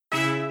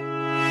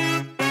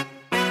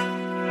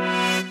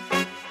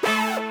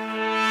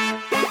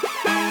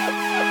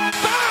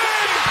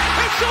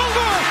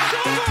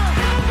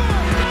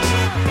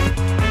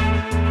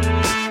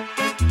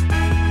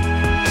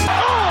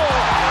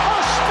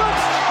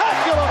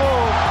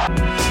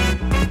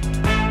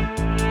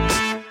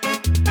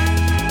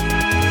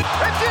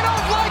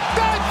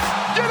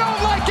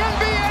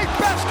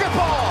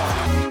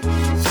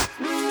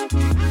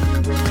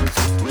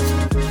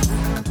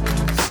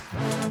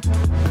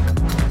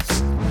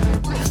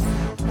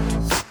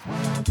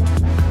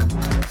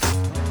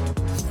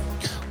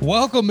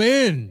Welcome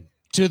in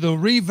to the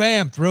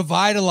revamped,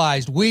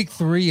 revitalized week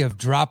 3 of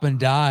Dropping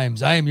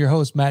Dimes. I am your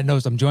host, Matt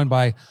Nost. I'm joined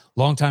by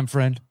longtime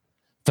friend,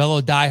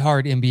 fellow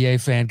diehard NBA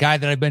fan, guy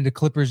that I've been to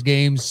Clippers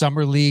games,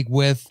 summer league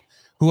with,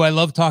 who I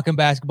love talking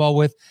basketball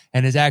with,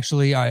 and is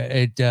actually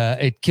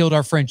it killed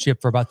our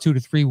friendship for about 2 to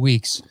 3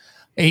 weeks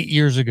 8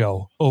 years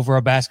ago over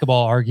a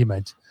basketball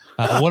argument.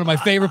 One of my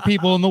favorite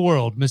people in the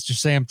world, Mr.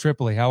 Sam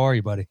Tripoli. How are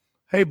you, buddy?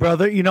 Hey,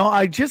 brother. You know,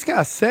 I just got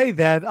to say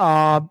that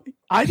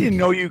I didn't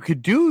know you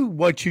could do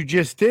what you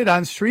just did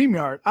on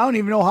StreamYard. I don't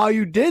even know how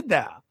you did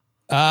that.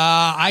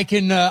 I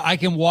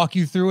can walk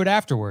you through it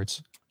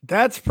afterwards.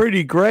 That's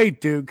pretty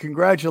great, dude.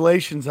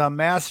 Congratulations on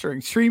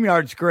mastering.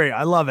 StreamYard's great.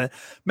 I love it.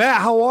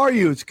 Matt, how are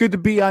you? It's good to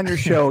be on your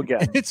show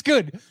again. It's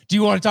good. Do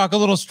you want to talk a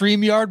little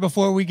StreamYard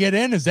before we get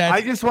in?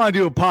 I just want to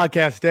do a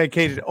podcast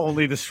dedicated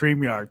only to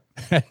StreamYard.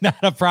 Not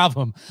a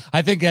problem.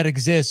 I think that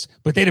exists,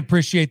 but they'd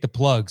appreciate the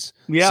plugs.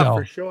 Yeah,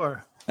 for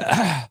sure.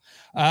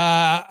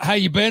 How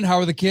you been? How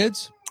are the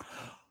kids?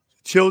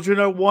 Children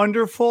are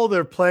wonderful.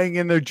 They're playing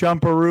in their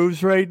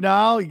jumperoos right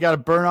now. You got to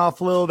burn off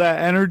a little of that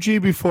energy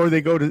before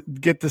they go to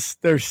get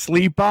their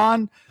sleep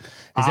on.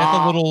 Is that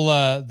the little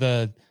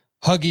the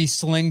huggy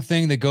sling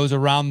thing that goes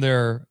around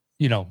their,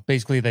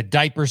 basically the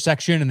diaper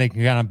section, and they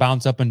can kind of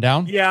bounce up and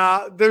down?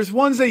 Yeah, there's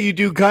ones that you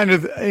do kind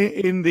of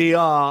in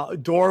the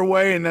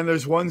doorway, and then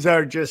there's ones that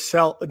are just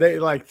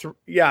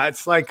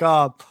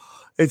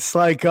it's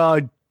like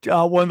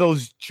one of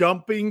those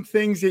jumping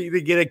things that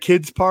they get at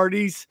kids'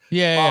 parties.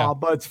 Yeah.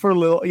 But it's for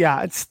little.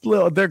 Yeah, it's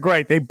little. They're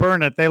great. They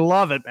burn it. They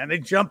love it, man. They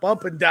jump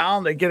up and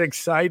down. They get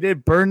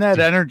excited. Burn that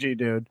energy,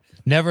 dude.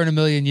 Never in a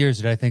million years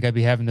did I think I'd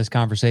be having this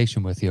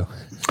conversation with you.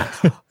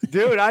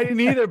 Dude, I didn't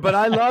either, but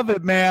I love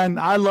it, man.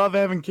 I love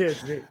having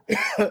kids.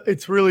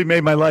 It's really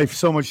made my life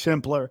so much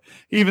simpler.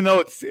 Even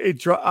though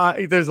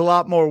there's a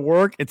lot more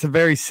work, it's a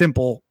very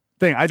simple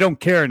thing. I don't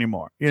care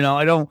anymore.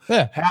 I don't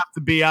have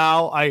to be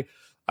out.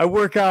 I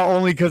work out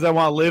only because I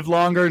want to live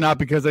longer, not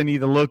because I need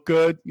to look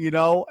good,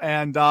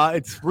 and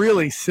it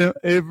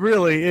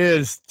really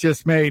is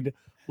just made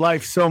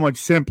life so much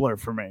simpler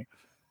for me.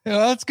 Yeah,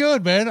 that's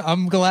good, man.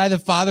 I'm glad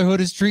that fatherhood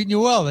is treating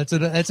you well. That's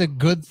a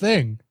good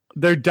thing.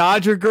 They're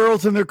Dodger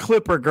girls and they're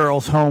Clipper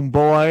girls,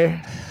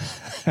 homeboy.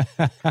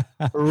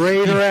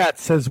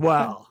 Raiderettes as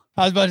well.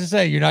 I was about to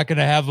say, you're not going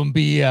to have them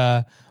be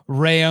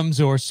Rams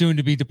or soon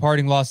to be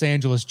departing Los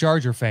Angeles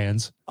Charger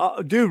fans.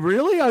 Dude,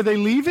 really? Are they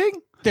leaving?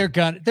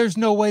 There's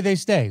no way they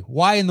stay.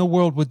 Why in the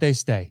world would they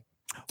stay?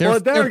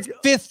 They're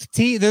fifth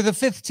team. They're the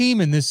 5th team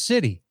in this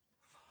city.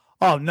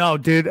 Oh no,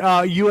 dude.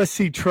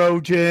 USC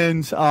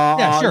Trojans. Sure.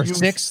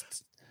 6th.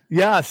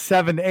 Yeah,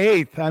 7th,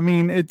 8th. I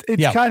mean, it's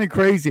kind of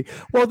crazy.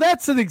 Well,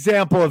 that's an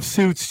example of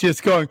Suits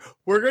just going,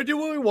 we're going to do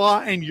what we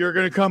want, and you're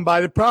going to come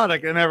buy the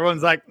product. And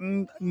everyone's like,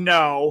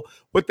 no.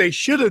 What they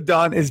should have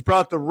done is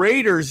brought the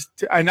Raiders,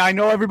 and I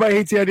know everybody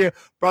hates the idea,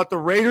 brought the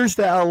Raiders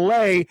to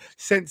L.A.,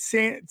 sent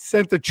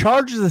the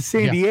Chargers to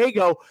San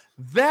Diego.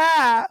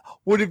 That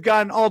would have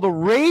gotten all the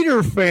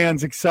Raider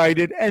fans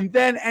excited, and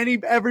then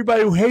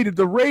everybody who hated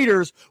the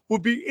Raiders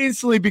would be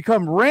instantly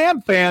become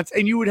Ram fans,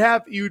 and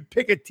you'd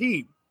pick a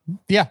team.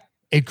 Yeah,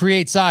 it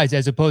creates size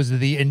as opposed to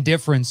the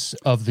indifference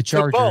of the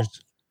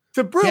Chargers.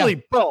 To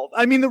really both.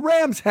 I mean, the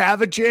Rams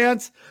have a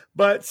chance,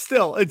 but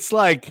still, it's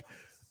like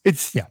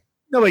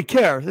nobody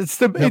cares. It's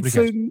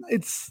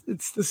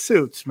the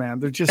Suits, man.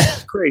 They're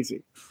just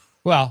crazy.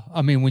 Well,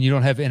 I mean, when you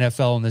don't have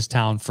NFL in this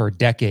town for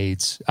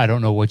decades, I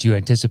don't know what you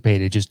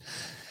anticipated. Just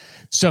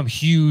some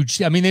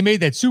huge. I mean, they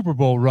made that Super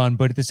Bowl run,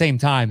 but at the same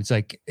time, it's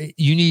like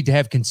you need to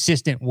have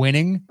consistent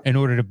winning in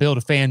order to build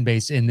a fan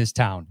base in this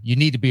town. You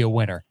need to be a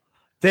winner.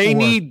 They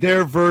need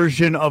their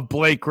version of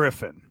Blake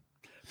Griffin.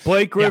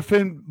 Blake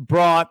Griffin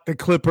brought the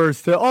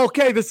Clippers to,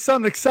 okay, this is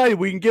something exciting.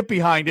 We can get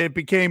behind it.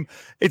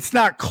 It's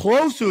not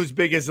close to as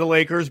big as the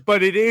Lakers,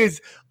 but it is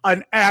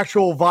an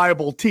actual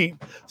viable team.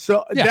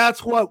 So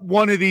that's what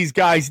one of these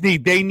guys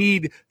need. They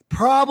need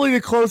probably the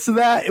close to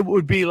that. It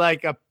would be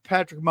like a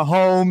Patrick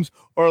Mahomes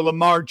or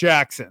Lamar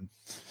Jackson.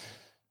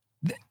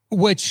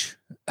 Which,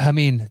 I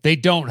mean, they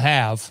don't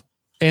have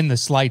in the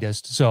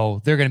slightest.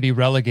 So they're going to be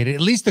relegated.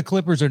 At least the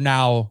Clippers are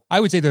now, I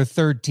would say, they're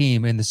 3rd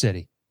team in the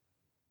city.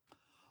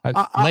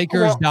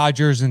 Lakers,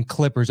 Dodgers, and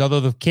Clippers. Although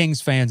the Kings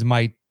fans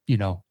might,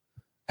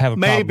 have a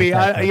maybe.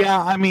 problem.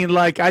 I mean,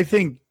 like I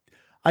think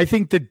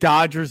the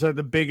Dodgers are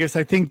the biggest.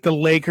 I think the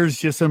Lakers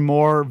just are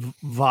more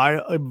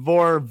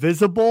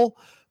visible.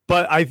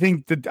 But I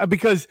think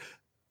because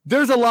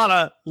there's a lot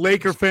of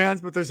Laker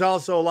fans, but there's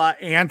also a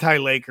lot of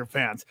anti-Laker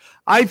fans.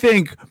 I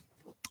think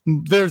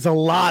there's a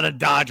lot of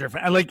Dodger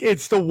fans. Like,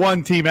 it's the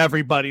one team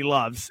everybody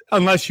loves,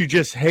 unless you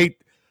just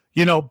hate,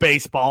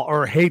 baseball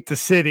or hate the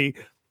city.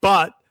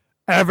 But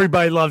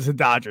everybody loves the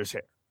Dodgers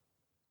here.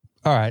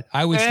 All right.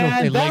 I would still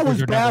say that Lakers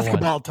was are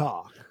basketball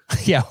talk.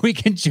 Yeah, we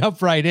can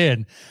jump right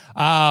in.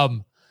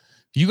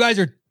 You guys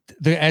are,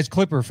 as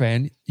Clipper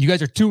fan, you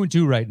guys are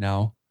 2-2 right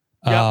now.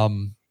 Yep.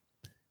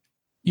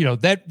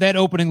 that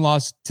opening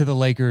loss to the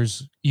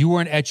Lakers, you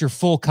weren't at your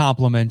full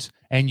complement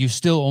and you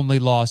still only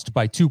lost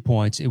by 2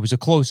 points. It was a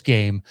close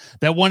game.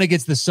 That one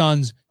against the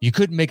Suns, you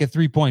couldn't make a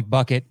 3-point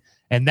bucket.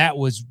 And that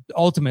was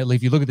ultimately,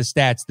 if you look at the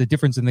stats, the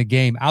difference in the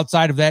game.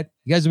 Outside of that,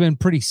 you guys have been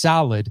pretty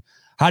solid.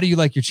 How do you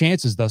like your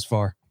chances thus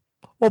far?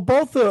 Well,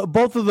 both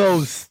of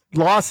those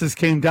losses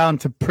came down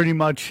to pretty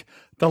much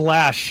the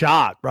last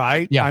shot,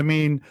 right? Yeah. I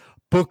mean,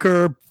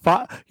 Booker,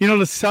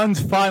 the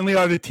Suns finally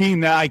are the team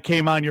that I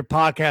came on your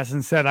podcast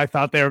and said I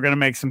thought they were going to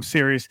make some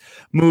serious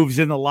moves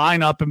in the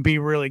lineup and be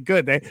really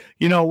good. They,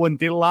 when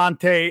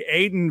DeAndre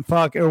Ayton,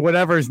 or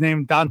whatever his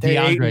name,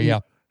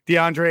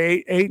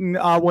 DeAndre Ayton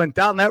went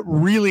down, that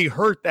really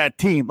hurt that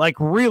team,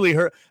 really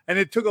hurt. And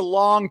it took a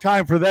long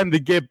time for them to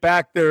get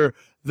back their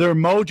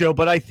mojo,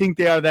 but I think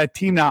they are that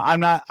team now.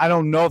 I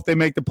don't know if they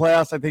make the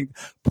playoffs. I think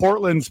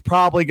Portland's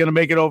probably going to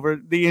make it over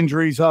the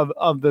injuries of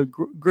the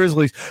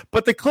Grizzlies,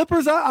 but the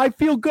Clippers, I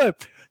feel good.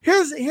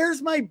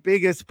 Here's my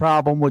biggest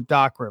problem with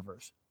Doc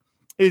Rivers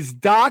is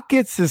Doc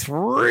gets this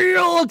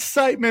real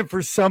excitement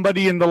for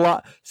somebody in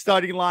the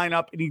starting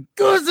lineup, and he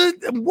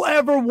doesn't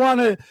ever want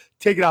to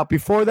take it out.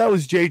 Before that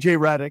was JJ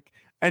Redick,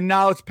 and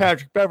now it's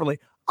Patrick Beverley.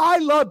 I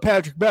love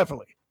Patrick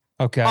Beverley.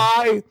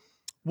 Okay.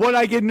 What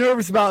I get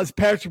nervous about is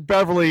Patrick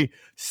Beverley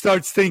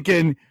starts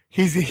thinking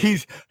he's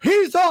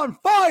on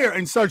fire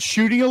and starts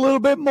shooting a little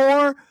bit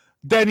more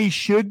than he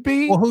should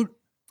be. Well,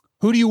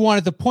 who do you want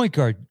at the point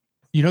guard?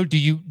 Do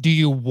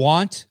you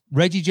want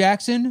Reggie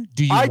Jackson?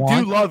 Do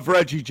love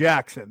Reggie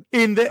Jackson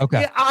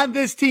on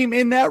this team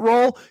in that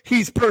role.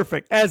 He's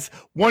perfect as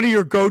one of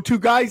your go-to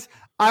guys.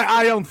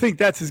 I don't think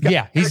that's his guy.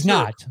 Yeah, he's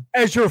not.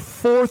 As your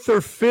fourth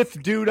or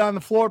fifth dude on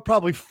the floor,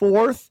 probably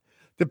fourth,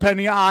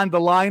 depending on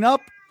the lineup.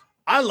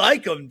 I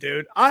like him,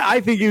 dude.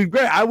 I think he's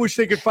great. I wish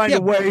they could find a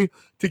way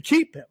to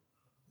keep him.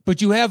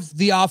 But you have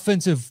the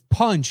offensive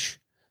punch,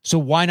 so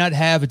why not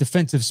have a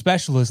defensive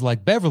specialist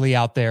like Beverley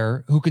out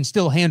there who can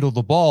still handle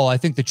the ball? I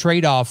think the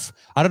trade-off,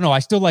 I don't know, I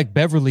still like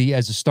Beverley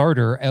as a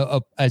starter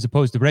as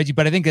opposed to Reggie,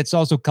 but I think it's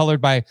also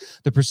colored by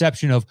the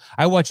perception of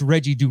I watched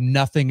Reggie do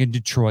nothing in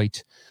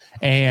Detroit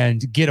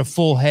and get a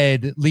full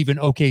head leaving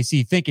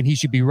OKC thinking he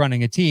should be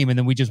running a team, and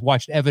then we just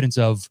watched evidence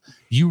of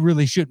you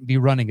really shouldn't be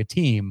running a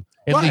team.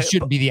 At least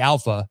shouldn't be the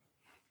alpha.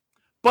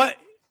 But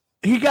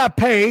he got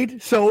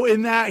paid, so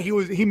in that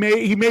he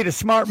made a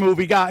smart move.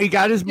 He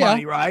got his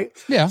money, right?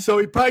 Yeah. So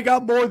he probably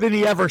got more than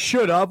he ever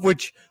should have,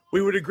 which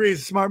we would agree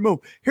is a smart move.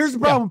 Here's the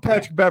problem with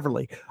Patrick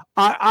Beverley.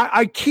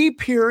 I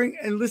keep hearing,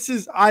 and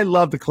I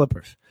love the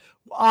Clippers.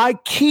 I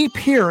keep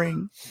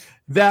hearing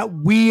that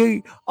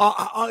we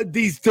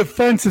these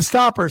defensive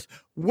stoppers,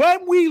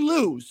 when we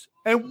lose,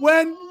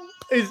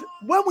 it's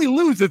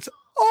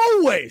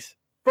always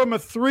from a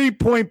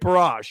 3-point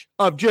barrage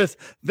of just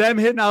them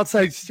hitting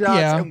outside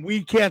shots and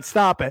we can't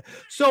stop it.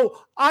 So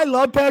I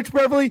love Patrick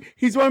Beverley.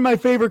 He's one of my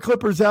favorite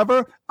Clippers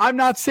ever. I'm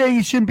not saying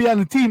he shouldn't be on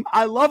the team.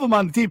 I love him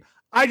on the team.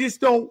 I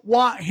just don't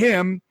want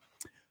him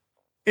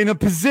in a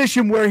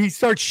position where he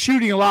starts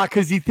shooting a lot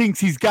because he thinks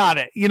he's got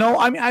it.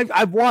 I mean,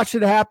 I've watched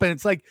it happen.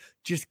 It's like,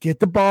 just get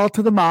the ball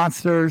to the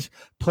monsters,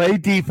 play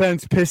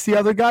defense, piss the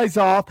other guys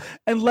off,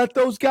 and let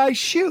those guys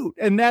shoot.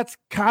 And that's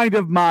kind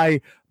of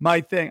my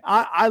thing.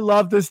 I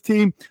love this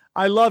team.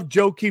 I love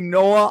Joakim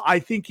Noah. I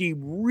think he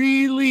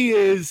really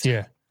is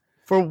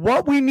for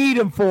what we need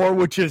him for,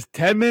 which is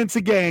 10 minutes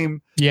a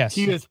game. Yes.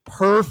 He is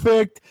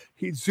perfect.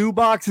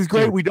 Zubac is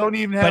great. We don't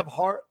even have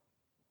heart.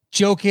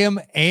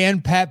 Joakim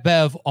and Pat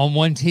Bev on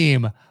one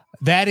team.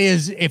 That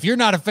is, if you're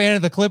not a fan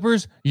of the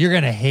Clippers, you're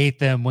going to hate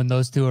them when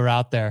those two are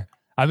out there.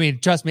 I mean,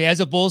 trust me, as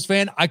a Bulls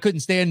fan, I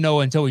couldn't stand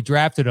Noah until we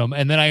drafted him.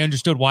 And then I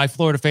understood why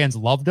Florida fans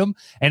loved him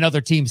and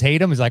other teams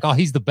hate him. He's like, oh,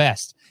 he's the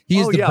best. He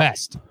is the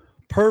best.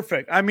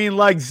 Perfect. I mean,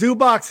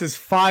 Zubac is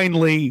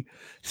finally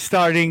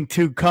starting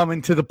to come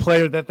into the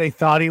player that they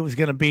thought he was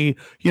going to be,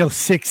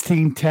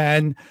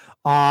 16-10,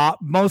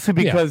 mostly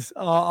because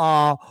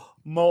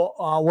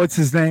what's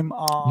his name?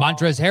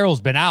 Montrezl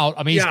Harrell's been out.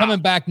 I mean, he's coming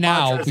back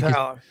now.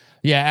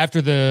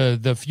 After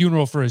the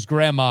funeral for his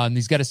grandma, and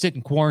he's got to sit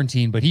in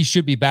quarantine, but he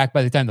should be back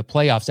by the time the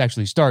playoffs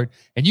actually start.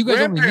 And you guys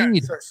only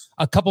need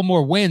a couple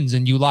more wins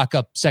and you lock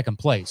up second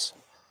place.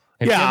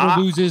 If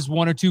Denver loses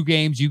 1 or 2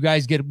 games, you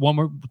guys get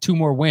 2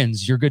 more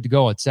wins. You're good to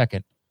go at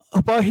second.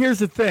 But here's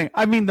the thing.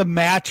 I mean, the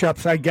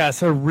matchups, I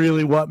guess, are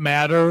really what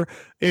matter.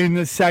 In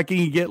the second,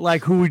 you get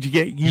who would you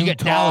get? Utah. You get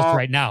Dallas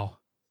right now.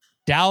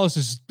 Dallas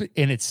is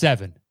in at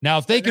 7. Now,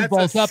 if they can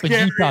bolt up and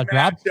Utah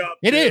drops,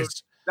 it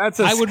is.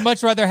 I would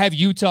much rather have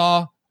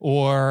Utah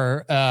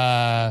or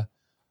I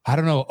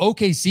don't know,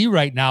 OKC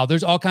right now.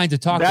 There's all kinds of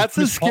talk. That's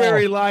a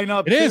scary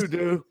lineup too,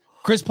 dude.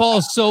 Chris Paul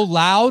is so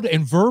loud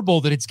and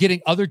verbal that it's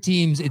getting other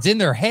teams, it's in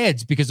their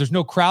heads because there's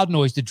no crowd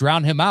noise to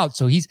drown him out.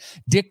 So he's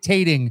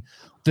dictating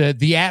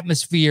the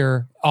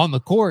atmosphere on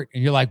the court.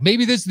 And you're like,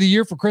 maybe this is the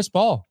year for Chris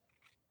Paul.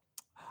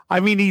 I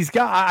mean,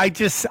 I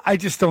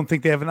just don't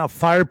think they have enough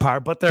firepower,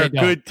 but they're a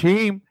good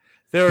team.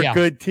 They're a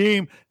good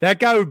team. That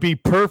guy would be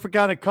perfect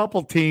on a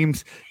couple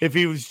teams if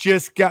he was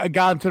just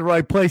gotten to the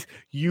right place.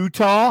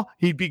 Utah,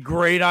 he'd be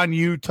great on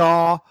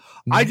Utah.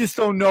 I just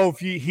don't know if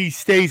he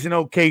stays in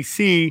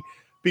OKC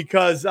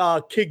because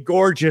Kid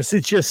Gorgeous,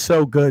 it's just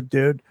so good,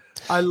 dude.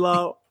 I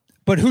love.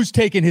 But who's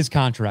taking his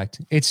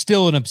contract? It's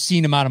still an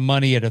obscene amount of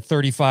money at a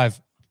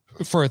 35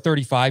 for a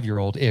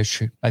 35-year-old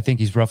ish. I think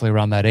he's roughly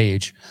around that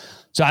age.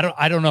 So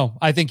I don't know.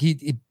 I think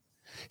he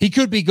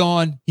could be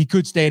gone. He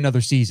could stay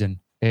another season.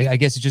 I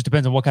guess it just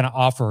depends on what kind of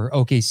offer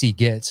OKC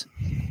gets.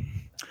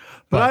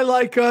 But I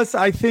like us.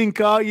 I think,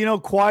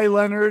 Kawhi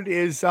Leonard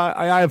is,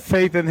 I have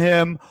faith in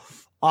him.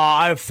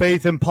 I have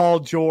faith in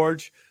Paul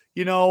George.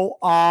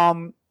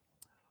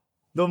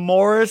 The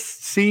Morris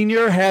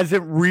Sr.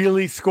 hasn't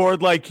really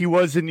scored like he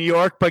was in New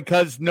York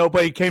because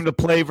nobody came to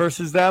play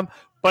versus them.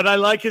 But I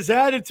like his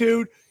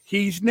attitude.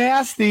 He's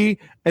nasty,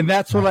 and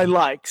that's what I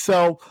like.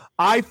 So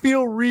I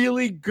feel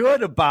really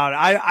good about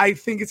it. I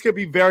think it's going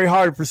to be very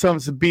hard for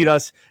someone to beat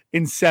us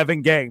in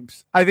 7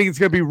 games. I think it's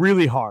going to be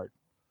really hard.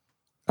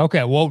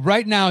 Okay, well,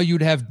 right now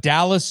you'd have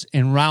Dallas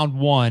in round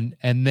 1,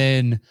 and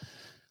then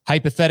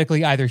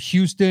hypothetically either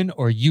Houston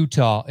or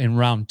Utah in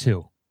round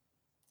 2.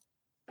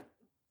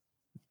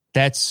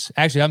 That's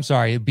actually, I'm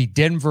sorry, it'd be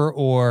Denver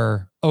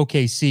or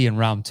OKC in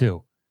round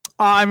 2.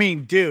 I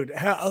mean, dude,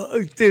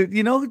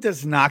 who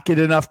does not get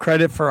enough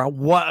credit for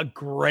what a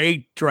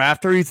great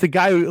drafter? He's the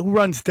guy who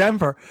runs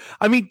Denver.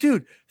 I mean,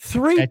 dude,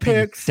 3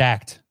 picks.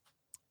 Stacked.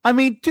 I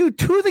mean, dude,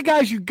 2 of the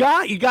guys you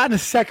got in the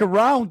second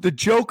round, the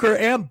Joker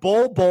and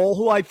Bol,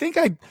 who I think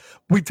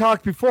we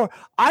talked before.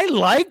 I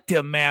liked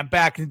him, man,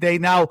 back in the day.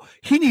 Now,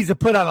 he needs to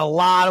put on a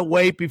lot of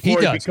weight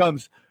before he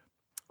becomes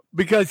 –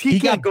 because he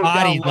can't go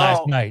down low.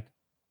 Last night.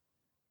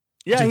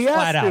 Yeah, he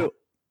has to.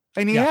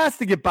 And he has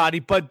to get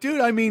bodied. But,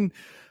 dude, I mean,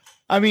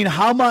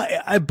 how much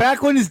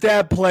back when his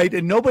dad played,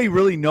 and nobody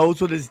really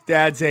knows what his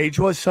dad's age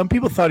was. Some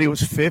people thought he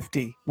was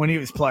 50 when he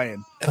was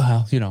playing.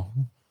 Well,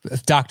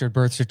 doctored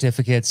birth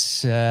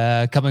certificates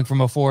coming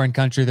from a foreign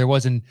country. There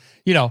wasn't,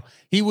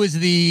 he was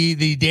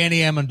the Danny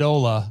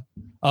Amendola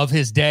of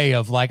his day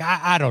of like,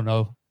 I don't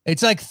know.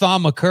 It's like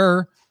Thom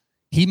McCurr.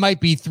 He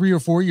might be 3 or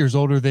 4 years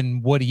older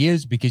than what he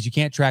is because you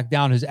can't track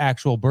down his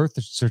actual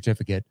birth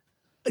certificate.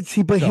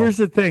 See, but here's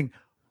the thing.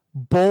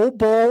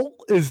 Bol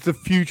is the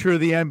future of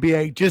the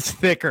NBA, just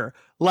thicker.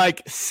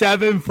 Like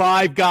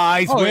 7'5"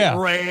 guys with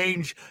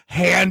range,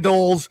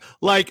 handles.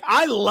 Like,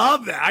 I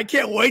love that. I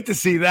can't wait to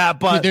see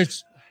that. But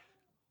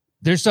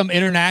there's some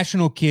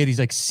international kid. He's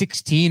like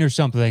 16 or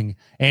something.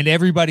 And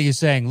everybody is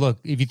saying, look,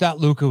 if you thought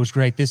Luka was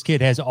great, this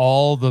kid has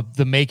all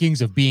the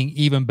makings of being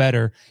even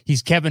better.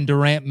 He's Kevin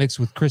Durant mixed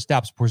with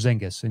Kristaps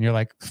Porzingis. And you're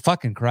like,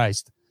 fucking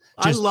Christ.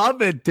 I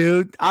love it,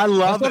 dude. I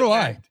love it. So do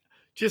I.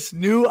 Just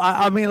new.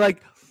 I mean,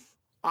 like,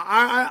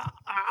 I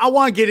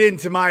want to get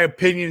into my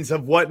opinions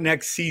of what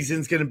next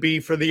season's going to be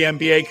for the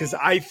NBA because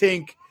I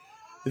think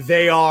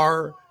they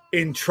are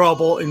in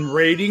trouble in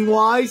rating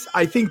wise.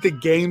 I think the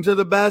games are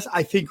the best.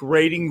 I think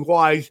rating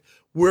wise,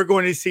 we're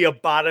going to see a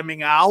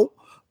bottoming out.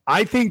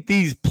 I think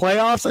these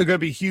playoffs are going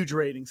to be huge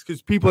ratings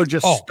because people are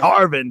just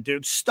starving,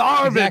 dude.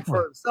 Starving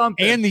for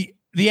something. And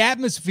the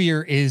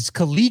atmosphere is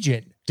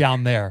collegiate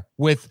down there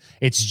with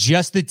it's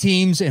just the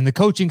teams and the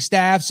coaching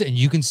staffs, and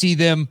you can see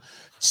them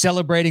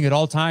celebrating at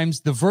all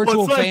times. The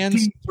virtual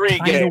fans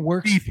kind of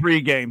works.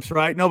 D3 games,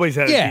 right? Nobody's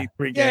had a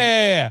D3 game.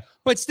 Yeah.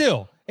 But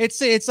still,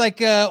 it's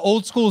like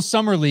old school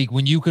summer league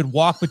when you could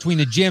walk between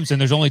the gyms and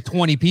there's only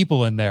 20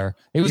 people in there.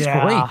 It was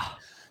great.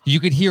 You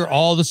could hear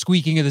all the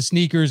squeaking of the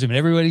sneakers and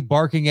everybody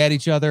barking at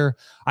each other.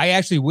 I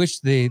actually wish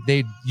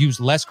they'd use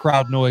less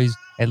crowd noise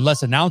and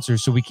less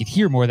announcers so we could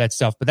hear more of that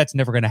stuff, but that's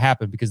never going to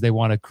happen because they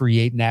want to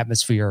create an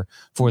atmosphere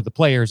for the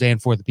players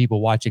and for the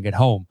people watching at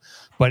home.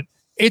 But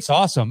it's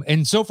awesome.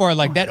 And so far,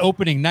 like that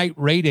opening night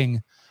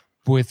rating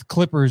with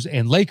Clippers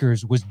and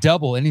Lakers was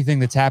double anything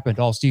that's happened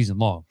all season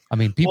long. I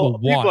mean,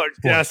 people are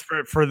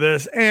desperate for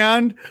this.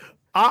 And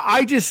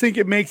I just think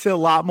it makes it a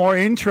lot more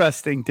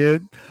interesting,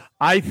 dude.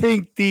 I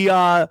think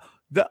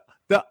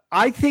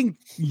I think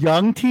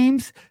young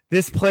teams,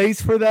 this plays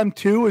for them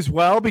too as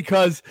well,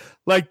 because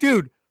like,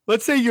 dude,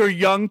 let's say you're a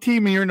young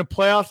team and you're in the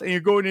playoffs and you're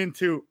going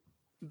into,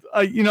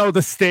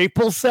 the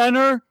Staples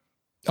Center.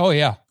 Oh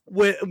yeah.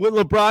 With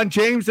LeBron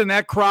James and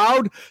that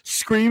crowd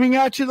screaming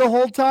at you the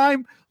whole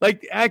time.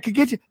 Like I could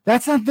get you.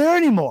 That's not there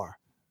anymore.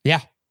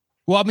 Yeah.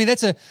 Well, I mean,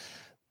 that's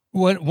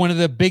one of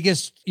the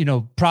biggest,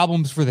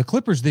 problems for the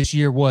Clippers this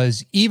year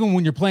was even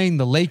when you're playing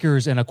the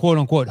Lakers in a quote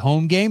unquote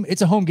home game,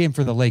 it's a home game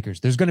for the Lakers.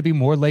 There's going to be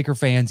more Laker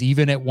fans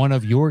even at one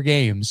of your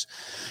games.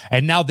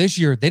 And now this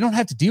year, they don't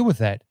have to deal with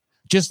that.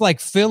 Just like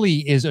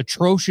Philly is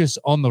atrocious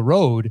on the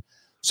road.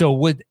 So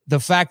with the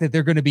fact that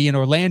they're going to be in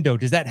Orlando,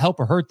 does that help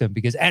or hurt them?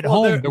 Because at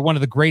home, they're one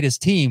of the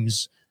greatest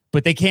teams,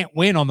 but they can't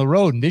win on the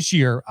road. And this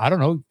year, I don't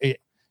know,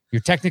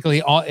 you're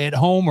technically at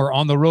home or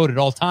on the road at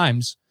all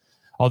times.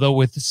 Although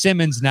with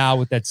Simmons now,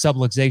 with that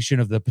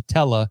subluxation of the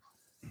patella,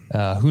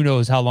 who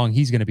knows how long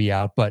he's going to be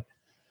out. But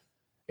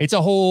it's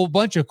a whole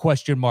bunch of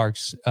question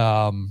marks.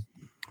 What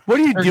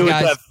do you do with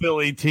that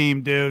Philly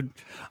team, dude?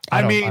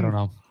 I don't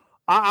know.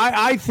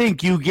 I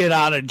think you get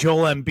out of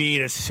Joel Embiid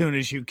as soon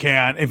as you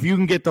can if you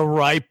can get the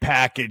right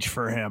package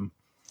for him.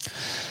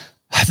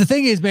 The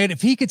thing is, man,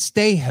 if he could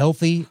stay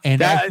healthy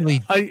and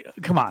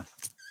come on,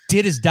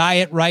 did his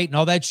diet right and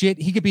all that shit,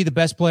 he could be the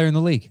best player in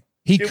the league.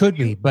 He could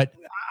be, but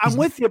I'm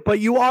with you. But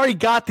you already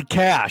got the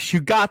cash,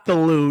 you got the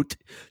loot.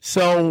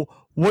 So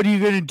what are you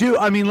going to do?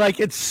 I mean, like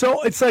it's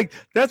like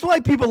that's why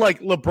people like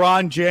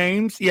LeBron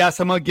James. Yes,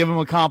 I'm going to give him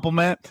a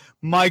compliment.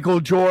 Michael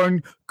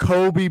Jordan,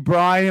 Kobe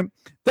Bryant.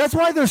 That's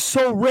why they're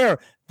so rare.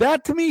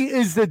 That to me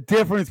is the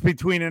difference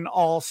between an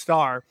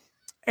all-star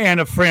and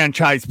a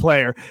franchise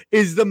player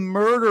is the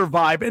murder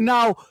vibe. And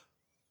now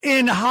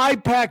in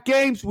high-pack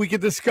games, we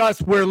could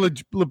discuss where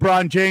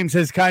LeBron James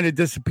has kind of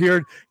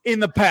disappeared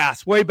in the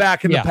past, way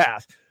back in the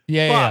past.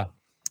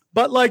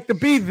 But like to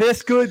be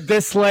this good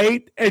this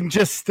late and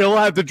just still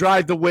have to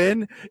drive the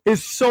win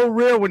is so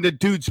rare when the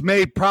dude's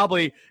made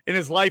probably in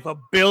his life $1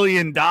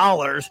 billion.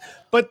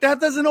 But that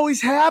doesn't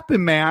always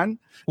happen, man.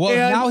 Well,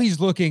 now he's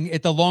looking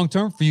at the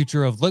long-term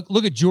future of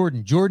look at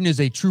Jordan. Jordan is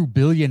a true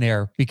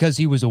billionaire because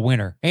he was a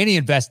winner and he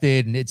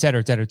invested and et cetera,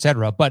 et cetera, et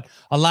cetera. But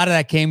a lot of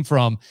that came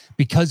from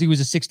because he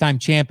was a 6-time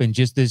champion,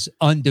 just this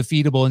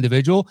undefeatable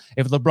individual.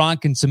 If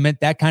LeBron can cement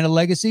that kind of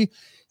legacy,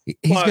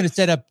 he's going to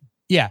set up,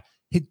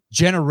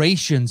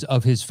 generations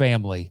of his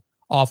family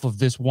off of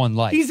this one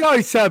life. He's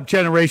already set up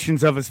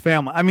generations of his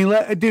family. I mean,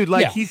 dude,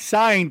 he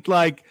signed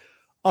like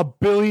 $1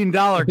 billion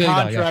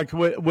contract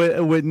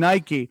with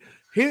Nike.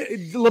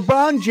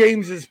 LeBron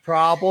James's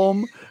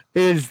problem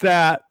is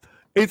that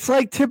it's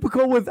like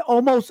typical with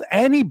almost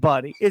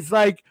anybody. It's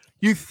like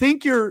you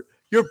think you're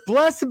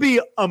blessed to be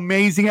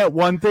amazing at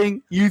one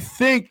thing. You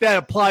think that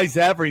applies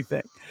to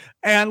everything.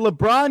 And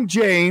LeBron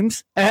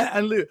James,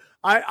 and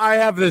I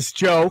have this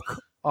joke.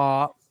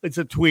 It's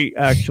a tweet,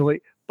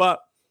 actually, but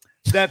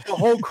that the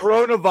whole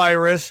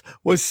coronavirus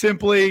was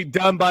simply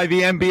done by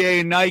the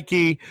NBA and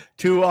Nike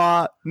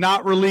to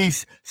not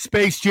release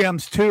Space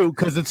Jams 2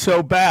 because it's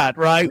so bad,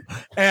 right?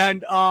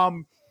 And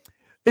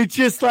it's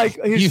just like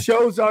his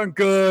shows aren't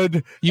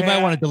good. You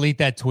might want to delete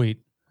that tweet.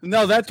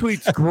 No, that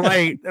tweet's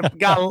great.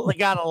 got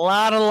a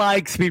lot of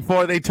likes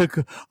before they took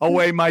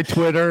away my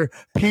Twitter.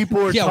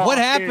 People were talking. What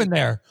happened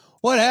there?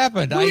 What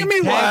happened? What do you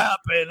mean what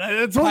happened?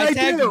 That's what I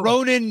tagged do.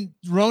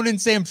 Ronan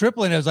Sam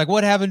Tripoli. I was like,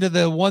 what happened to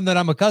the one that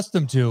I'm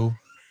accustomed to?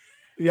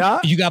 Yeah.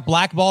 You got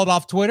blackballed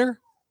off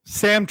Twitter?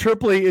 Sam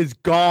Tripoli is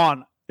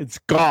gone. It's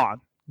gone.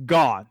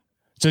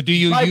 So do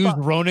you use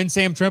Ronan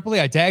Sam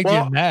Tripoli? I tagged you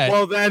in that.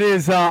 Well, that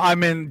is,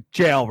 I'm in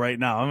jail right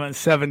now. I'm in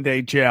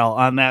 7-day jail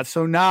on that.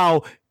 So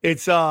now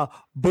it's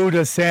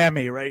Buddha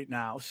Sammy right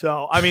now.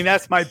 So, I mean,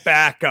 that's my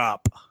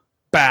backup.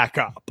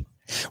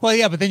 Well,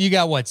 yeah, but then you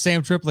got what?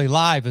 Sam Tripoli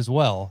live as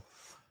well.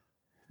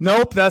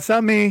 Nope, that's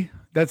not me.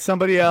 That's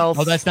somebody else.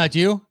 Oh, that's not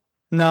you?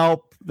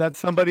 Nope, that's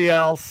somebody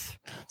else.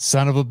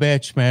 Son of a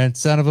bitch, man.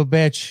 Son of a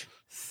bitch.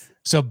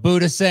 So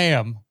Buddha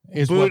Sam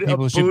is what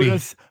people should be.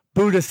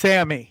 Buddha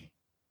Sammy.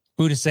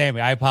 Buddha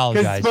Sammy. I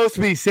apologize. It's supposed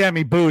to be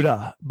Sammy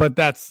Buddha, but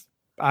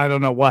I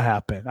don't know what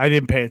happened. I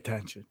didn't pay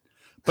attention.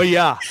 But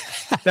yeah,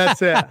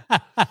 that's it.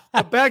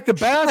 But back to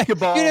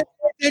basketball. You didn't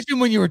pay attention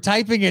when you were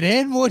typing it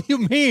in? What do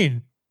you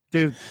mean?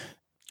 Dude,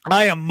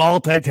 I am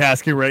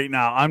multitasking right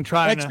now. I'm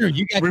trying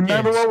to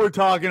remember what we're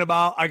talking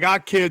about. I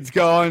got kids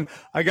going.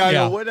 I got to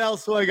go, what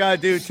else do I got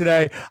to do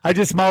today? I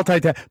just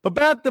multitask. But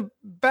back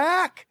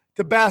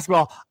to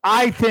basketball,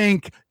 I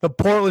think the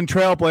Portland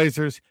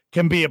Trailblazers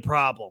can be a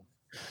problem.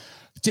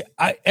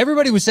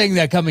 Everybody was saying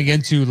that coming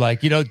into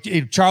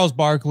Charles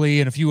Barkley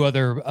and a few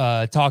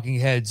other talking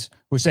heads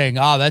were saying,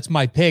 that's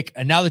my pick.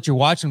 And now that you're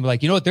watching,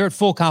 like, you know what? They're at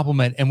full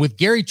complement. And with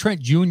Gary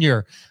Trent Jr.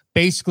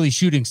 basically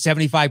shooting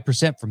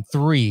 75% from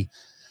three,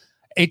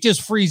 it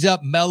just frees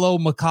up Melo,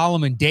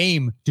 McCollum, and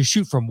Dame to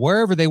shoot from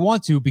wherever they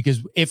want to,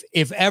 because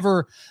if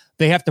ever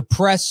they have to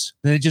press,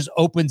 then it just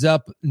opens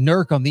up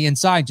Nurk on the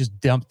inside, just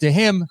dump to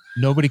him.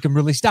 Nobody can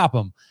really stop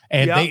him.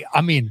 And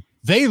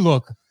they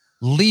look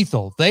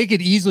lethal. They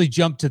could easily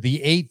jump to the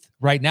 8th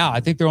right now. I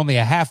think they're only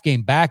a half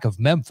game back of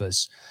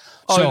Memphis.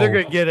 They're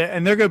going to get it.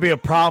 And they're going to be a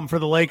problem for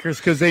the Lakers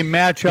because they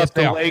match up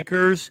the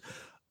Lakers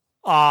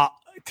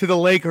to the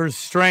Lakers'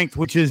 strength,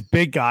 which is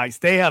big guys.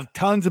 They have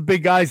tons of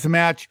big guys to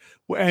match.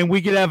 And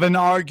we could have an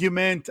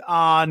argument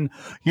on,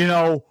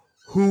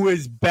 who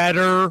is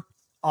better.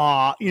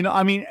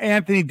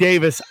 Anthony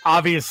Davis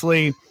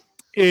obviously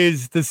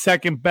is the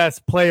second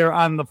best player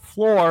on the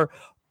floor,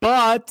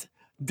 but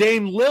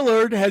Dame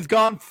Lillard has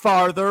gone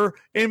farther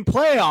in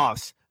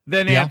playoffs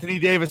than Anthony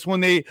Davis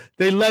when they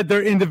led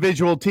their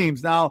individual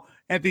teams. Now,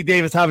 Anthony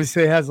Davis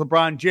obviously has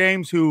LeBron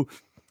James, who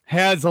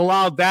has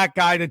allowed that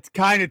guy to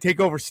kind of take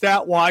over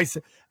stat-wise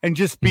and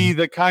just be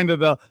the kind of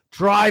the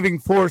driving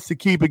force to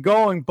keep it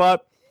going.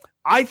 But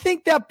I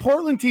think that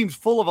Portland team's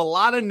full of a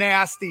lot of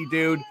nasty,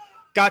 dude.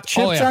 Got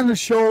chips on the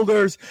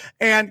shoulders,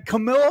 and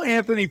Carmelo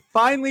Anthony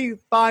finally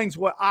finds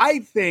what I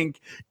think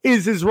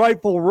is his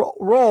rightful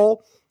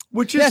role,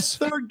 which is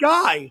third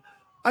guy.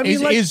 I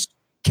mean, is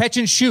catch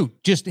and shoot.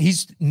 Just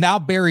he's now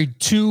buried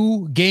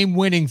 2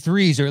 game-winning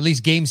threes, or at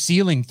least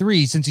game-sealing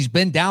threes, since he's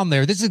been down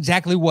there. This is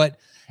exactly what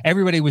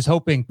everybody was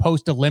hoping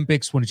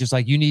post-Olympics when it's just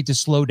like you need to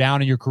slow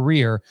down in your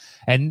career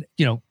and,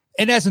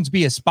 in essence,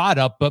 be a spot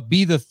up, but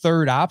be the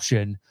third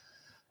option.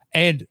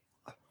 And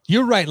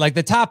you're right. Like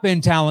the top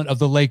end talent of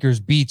the Lakers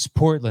beats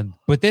Portland.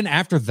 But then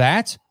after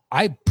that,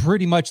 I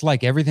pretty much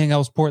like everything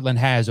else Portland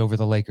has over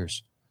the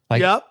Lakers.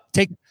 Like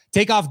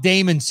take off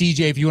Dame and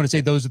CJ if you want to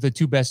say those are the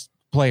two best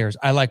players.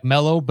 I like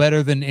Melo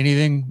better than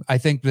anything I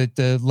think that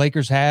the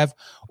Lakers have.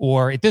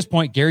 Or at this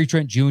point, Gary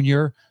Trent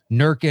Jr.,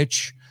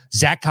 Nurkic,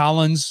 Zach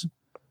Collins.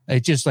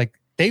 It's just like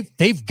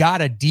they've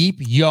got a deep,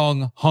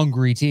 young,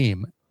 hungry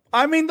team.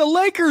 I mean, the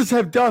Lakers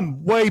have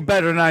done way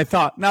better than I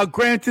thought. Now,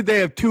 granted, they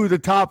have 2 of the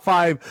top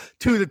 5,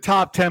 2 of the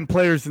top 10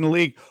 players in the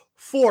league,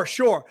 for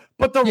sure.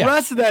 But the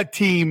rest of that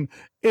team,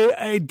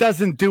 it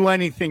doesn't do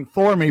anything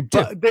for me.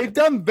 But they've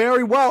done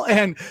very well.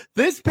 And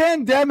this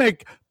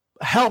pandemic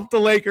helped the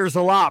Lakers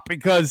a lot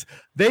because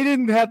they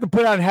didn't have to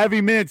put on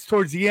heavy minutes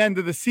towards the end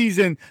of the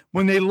season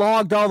when they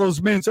logged all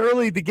those minutes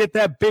early to get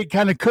that big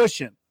kind of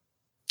cushion.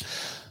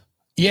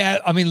 Yeah,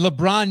 I mean,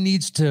 LeBron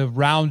needs to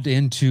round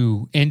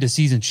into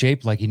season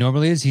shape like he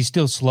normally is. He's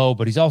still slow,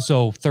 but he's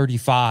also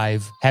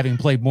 35, having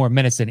played more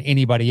minutes than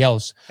anybody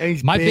else.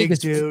 He's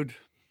biggest dude.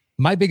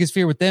 My biggest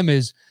fear with them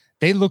is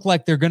they look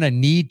like they're going to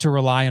need to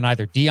rely on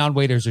either Dion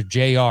Waiters or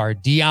JR.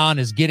 Dion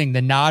is getting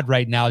the nod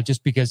right now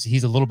just because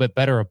he's a little bit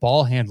better a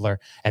ball handler.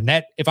 And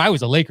that, if I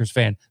was a Lakers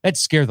fan, that'd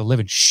scare the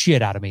living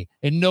shit out of me.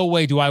 In no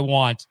way do I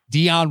want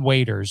Dion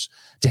Waiters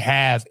to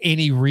have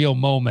any real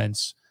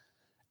moments.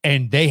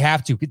 And they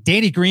have to.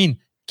 Danny Green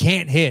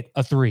can't hit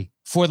a 3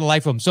 for the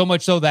life of him. So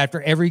much so that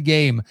after every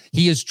game,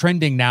 he is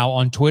trending now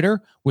on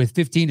Twitter with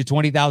 15 to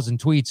 20,000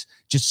 tweets,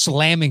 just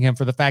slamming him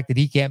for the fact that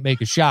he can't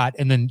make a shot.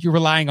 And then you're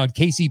relying on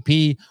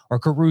KCP or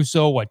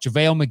Caruso,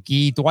 JaVale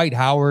McGee, Dwight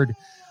Howard.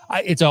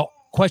 It's a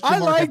question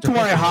mark. I like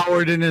Dwight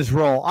Howard in his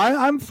role.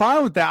 I'm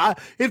fine with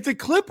that. If the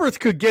Clippers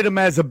could get him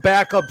as a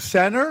backup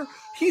center,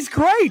 he's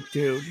great,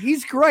 dude.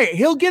 He's great.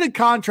 He'll get a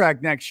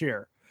contract next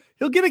year.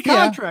 He'll get a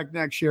contract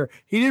next year.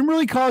 He didn't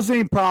really cause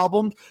any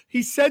problems.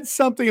 He said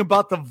something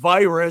about the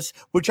virus,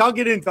 which I'll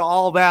get into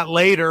all that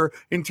later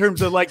in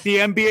terms of like the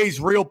NBA's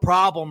real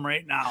problem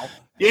right now.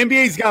 The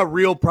NBA's got a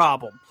real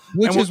problem.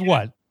 Which is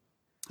what?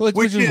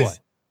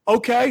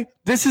 Okay,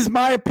 this is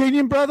my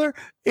opinion, brother.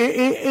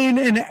 In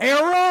an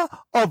era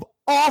of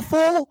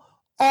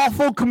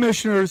awful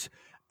commissioners,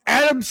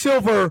 Adam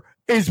Silver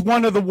is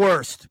one of the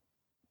worst.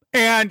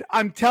 And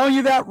I'm telling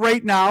you that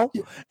right now.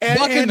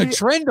 Bucking the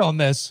trend on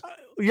this.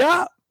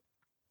 Yeah.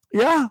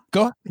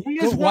 Go.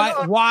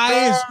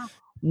 Why is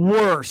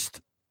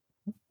worst?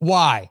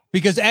 Why?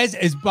 Because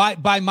as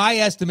by my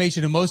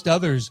estimation and most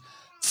others,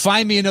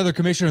 find me another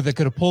commissioner that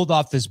could have pulled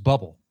off this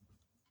bubble.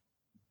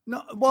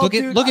 No, well,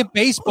 look at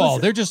baseball.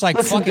 They're just like,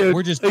 fuck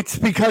it. It's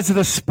because of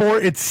the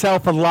sport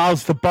itself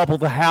allows the bubble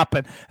to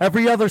happen.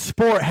 Every other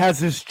sport has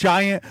this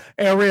giant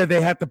area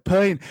they have to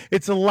play in.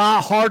 It's a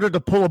lot harder to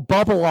pull a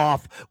bubble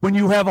off when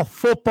you have a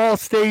football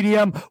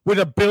stadium with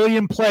 1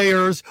 billion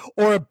players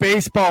or a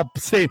baseball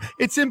stadium.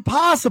 It's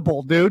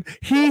impossible, dude.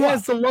 He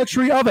has the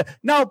luxury of it.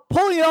 Now,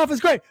 pulling it off is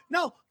great.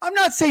 No, I'm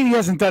not saying he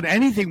hasn't done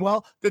anything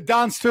well. The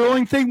Don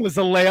Sterling thing was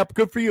a layup.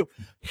 Good for you.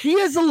 He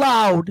has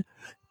allowed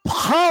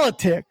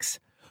politics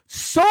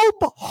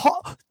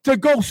to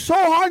go so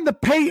hard in the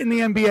paint in the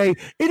NBA,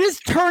 it is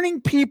turning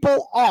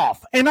people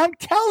off. And I'm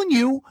telling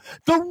you,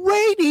 the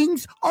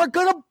ratings are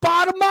going to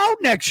bottom out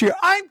next year.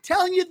 I'm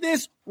telling you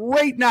this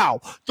right now.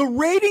 The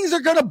ratings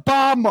are going to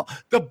bomb.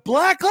 The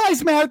Black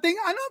Lives Matter thing,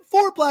 I'm not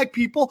for black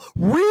people.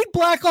 Read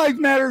Black Lives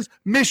Matter's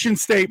mission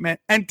statement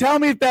and tell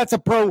me if that's a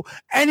pro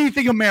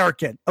anything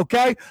American,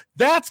 okay?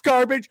 That's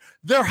garbage.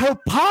 Their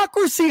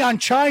hypocrisy on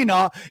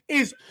China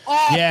is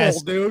awful,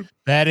 dude.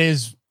 That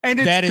is. And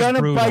it's going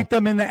to bite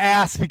them in the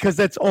ass because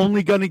that's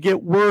only going to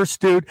get worse,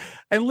 dude.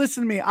 And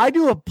listen to me. I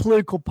do a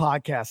political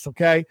podcast,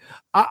 okay?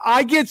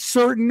 I get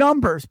certain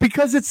numbers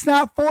because it's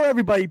not for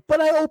everybody,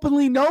 but I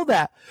openly know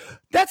that.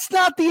 That's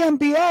not the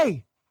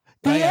NBA.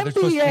 The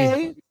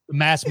NBA.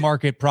 Mass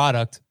market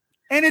product.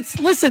 And it's,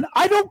 listen.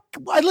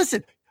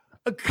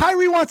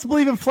 Kyrie wants to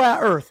believe in flat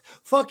earth.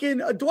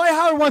 Fucking Dwight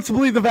Howard wants to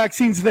believe the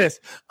vaccine's this.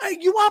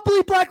 You want to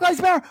believe Black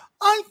Lives Matter?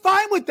 I'm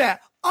fine with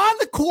that. On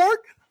the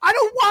court, I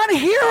don't want to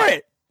hear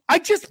it. I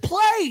just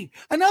play.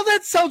 I know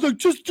that sounds like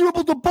just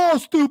dribble the ball,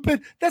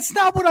 stupid. That's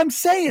not what I'm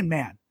saying,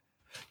 man.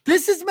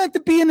 This is meant to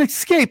be an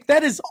escape.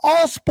 That is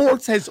all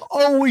sports has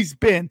always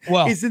been,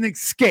 is an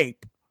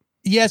escape.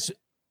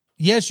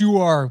 Yes, you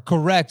are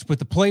correct, but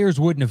the players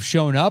wouldn't have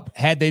shown up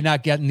had they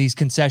not gotten these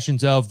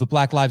concessions of the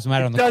Black Lives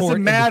Matter on the court.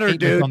 Doesn't matter,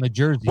 dude. On the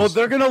jerseys. Well,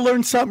 they're going to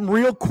learn something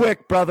real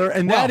quick, brother,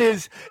 and that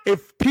is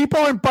if people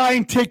aren't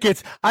buying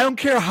tickets, I don't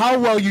care how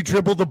well you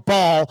dribble the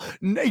ball,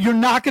 you're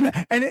not going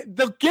to – and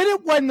they'll get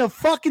it when the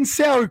fucking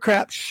salary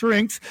cap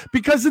shrinks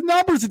because the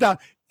numbers are down.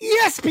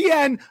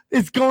 ESPN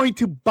is going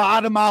to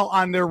bottom out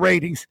on their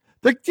ratings.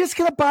 They're just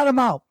going to bottom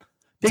out.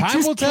 They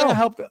Time just can't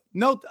help it.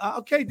 No,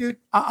 okay, dude.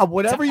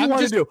 Whatever you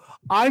want to do.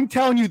 I'm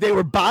telling you, they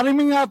were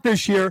bottoming out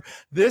this year.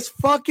 This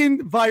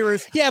fucking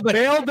virus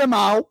bailed them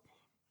out.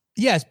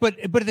 Yes, but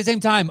at the same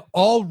time,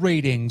 all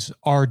ratings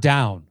are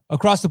down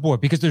across the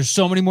board because there's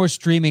so many more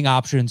streaming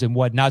options and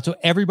whatnot. So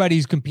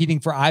everybody's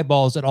competing for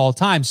eyeballs at all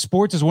times.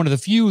 Sports is one of the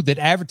few that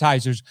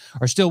advertisers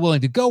are still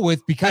willing to go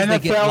with because they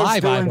get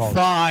live eyeballs.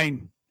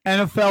 Fine.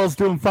 NFL's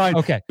doing fine.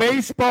 Okay.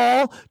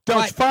 Baseball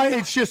does fine.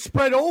 It's just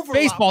spread over.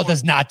 Baseball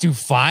does not do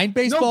fine.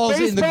 Baseball's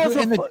in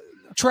the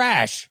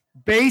trash.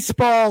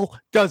 Baseball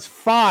does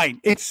fine.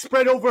 It's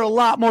spread over a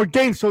lot more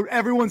games. So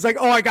everyone's like,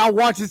 oh, I got to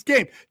watch this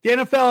game. The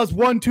NFL has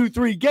 1, 2,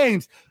 3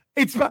 games.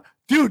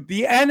 Dude,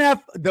 the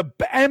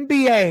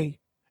NBA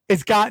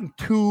has gotten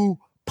too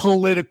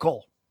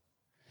political.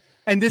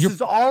 And this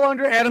is all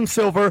under Adam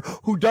Silver,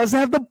 who doesn't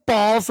have the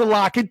balls to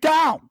lock it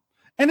down.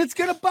 And it's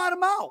going to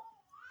bottom out.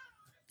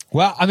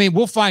 Well, I mean,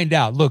 we'll find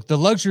out. Look, the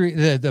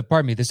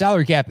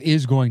salary cap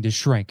is going to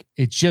shrink.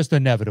 It's just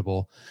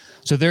inevitable.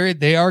 So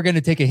they are going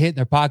to take a hit in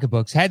their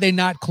pocketbooks. Had they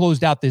not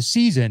closed out this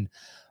season,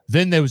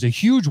 then there was a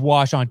huge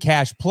wash on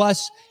cash.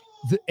 Plus,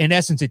 in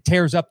essence, it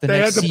tears up the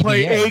next CBA. They had to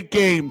play 8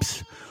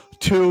 games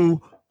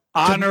to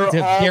honor all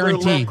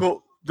guarantee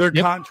their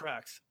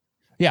contracts.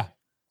 Yeah,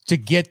 to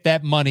get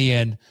that money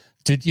in.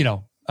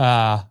 To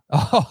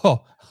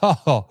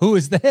who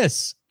is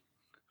this?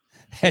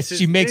 As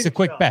she makes a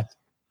quick bet.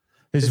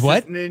 This is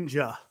what?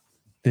 Ninja.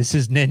 This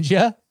is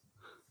Ninja?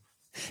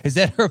 Is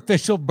that her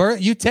official birth?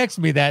 You texted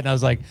me that, and I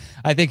was like,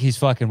 I think he's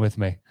fucking with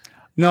me.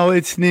 No,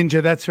 it's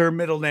Ninja. That's her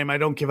middle name. I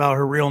don't give out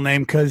her real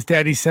name because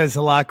Daddy says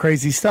a lot of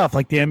crazy stuff,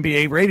 like the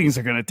NBA ratings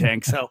are going to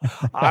tank. So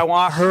I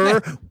want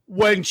her,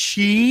 when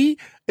she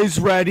is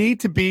ready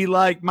to be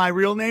like, my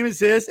real name is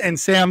this,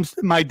 and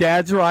my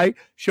dad's right,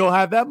 she'll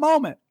have that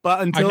moment.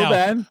 But until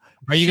then.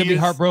 Are you going to be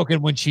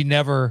heartbroken when she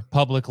never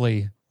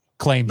publicly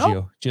claims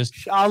you?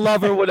 I'll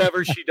love her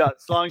whatever she does.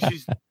 As long as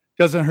she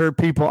doesn't hurt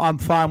people, I'm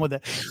fine with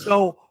it.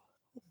 So,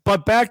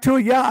 but back to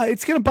it. Yeah,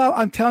 it's going to,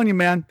 I'm telling you,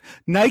 man,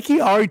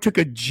 Nike already took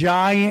a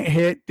giant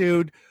hit,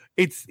 dude.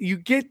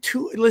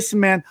 Listen,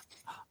 man,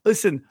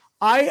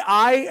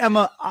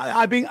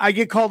 I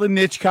get called a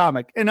niche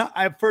comic. And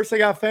at first I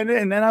got offended.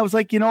 And then I was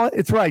like, you know what?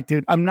 It's right,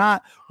 dude. I'm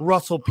not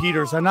Russell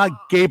Peters. I'm not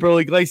Gabriel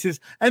Iglesias.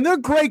 And they're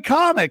great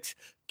comics.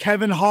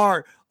 Kevin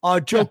Hart,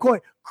 Joe Coy.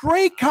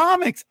 Great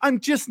comics. I'm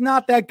just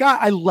not that guy.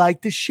 I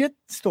like to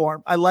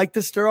shitstorm. I like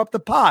to stir up the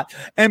pot.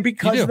 And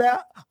because of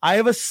that, I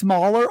have a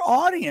smaller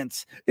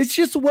audience. It's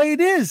just the way it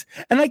is.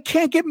 And I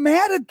can't get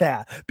mad at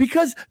that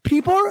because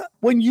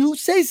when you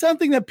say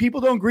something that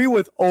people don't agree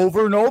with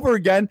over and over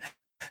again,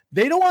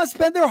 they don't want to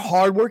spend their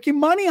hardworking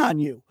money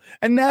on you.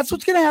 And that's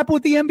what's going to happen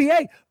with the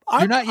NBA.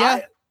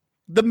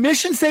 The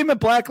mission statement,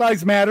 Black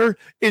Lives Matter,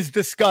 is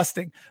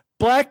disgusting.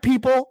 Black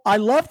people, I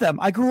love them.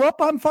 I grew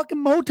up on fucking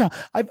Motown.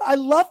 I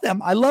love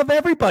them. I love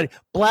everybody.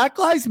 Black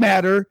Lives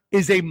Matter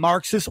is a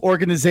Marxist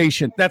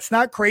organization. That's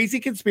not crazy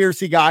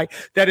conspiracy guy.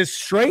 That is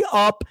straight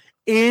up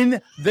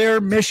in their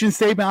mission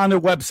statement on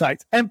their websites.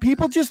 And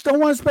people just don't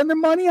want to spend their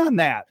money on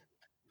that.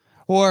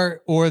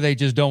 Or they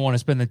just don't want to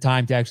spend the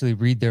time to actually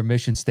read their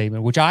mission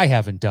statement, which I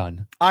haven't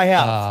done. I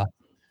have.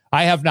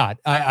 I have not.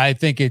 I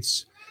think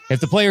if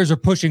the players are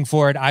pushing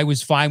for it, I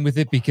was fine with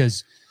it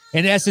because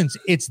in essence,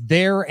 it's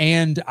their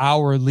and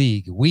our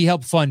league. We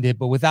help fund it,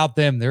 but without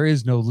them, there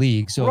is no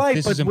league. So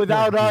right, but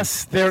without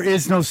us, there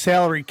is no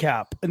salary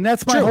cap. And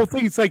that's my whole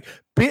thing. It's like,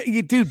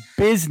 dude,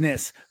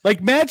 business. Like,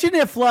 imagine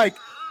if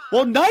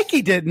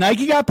Nike did.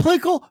 Nike got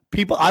political.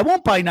 People, I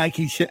won't buy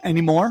Nike shit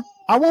anymore.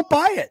 I won't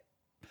buy it.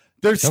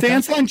 Their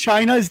stance on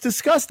China is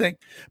disgusting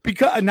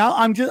because now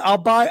I'm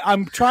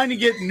trying to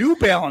get New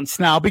Balance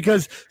now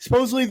because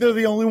supposedly they're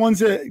the only ones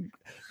that,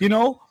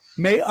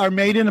 are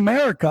made in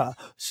America.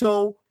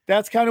 So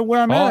that's kind of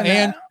where I'm at.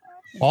 And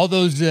all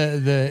those,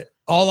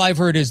 all I've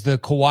heard is the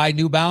Kawhi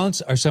New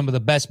Balance are some of the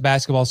best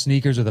basketball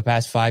sneakers of the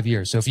past 5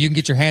 years. So if you can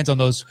get your hands on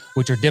those,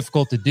 which are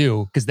difficult to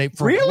do because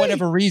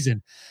whatever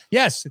reason,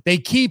 yes, they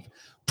keep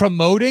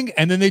promoting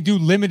and then they do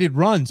limited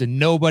runs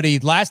and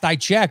last I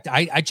checked,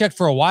 I checked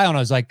for a while and I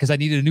was like, because I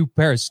needed a new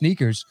pair of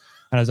sneakers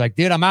and I was like,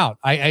 dude, I'm out.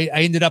 I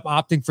ended up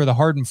opting for the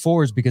Harden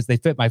 4s because they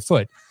fit my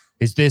foot.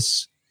 Is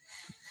this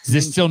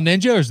still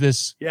Ninja or is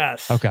this?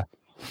 Yes. Okay.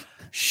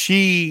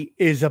 She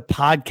is a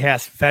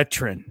podcast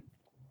veteran.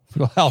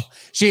 Well,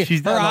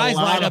 her eyes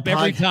light up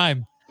every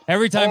time.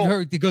 Every time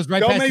it goes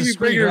right past the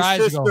screen, her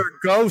eyes sister go.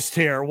 Ghost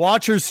here.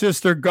 Watch her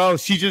sister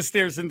Ghost. She just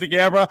stares into the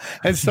camera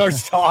and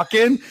starts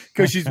talking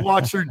because she's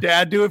watched her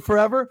dad do it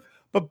forever.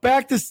 But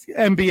back to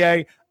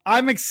NBA,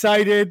 I'm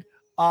excited.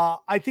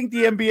 I think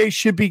the NBA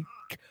should be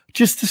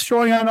just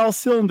destroying on all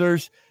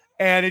cylinders,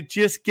 and it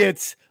just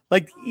gets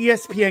like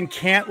ESPN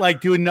can't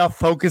do enough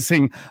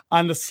focusing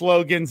on the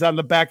slogans on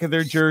the back of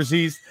their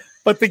jerseys.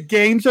 But the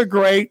games are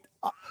great.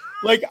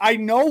 I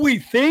know we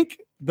think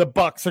the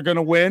Bucks are going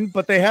to win,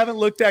 but they haven't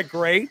looked that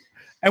great.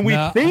 And we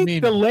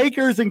think the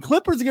Lakers and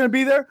Clippers are going to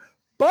be there,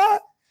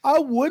 but I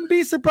wouldn't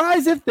be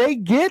surprised if they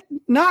get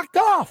knocked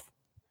off.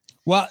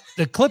 Well,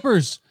 the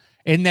Clippers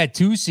in that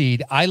 2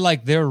 seed, I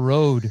like their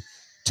road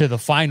to the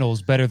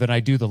finals better than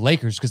I do the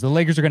Lakers because the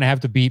Lakers are going to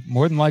have to beat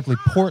more than likely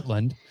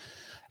Portland.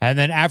 And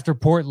then after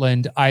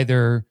Portland,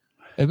 either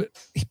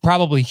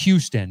probably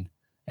Houston.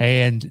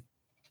 And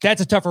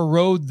that's a tougher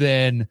road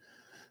than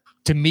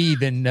you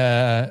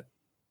got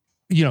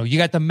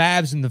the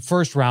Mavs in the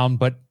first round,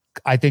 but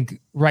I think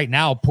right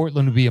now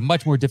Portland would be a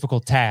much more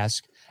difficult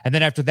task. And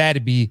then after that,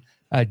 it'd be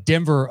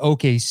Denver,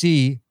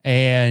 OKC.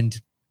 And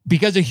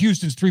because of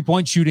Houston's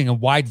 3-point shooting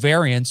and wide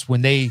variance,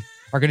 when they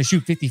are going to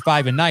shoot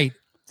 55 a night,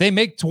 they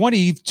make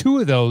 22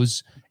 of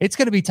those. It's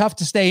going to be tough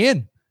to stay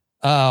in.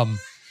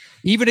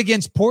 Even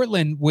against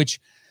Portland, which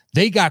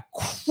they got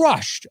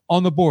crushed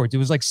on the boards. It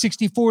was like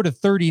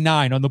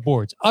 64-39 on the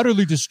boards,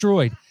 utterly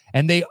destroyed.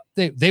 And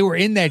they were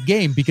in that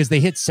game because they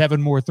hit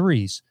 7 more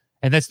threes.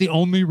 And that's the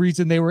only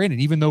reason they were in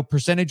it, even though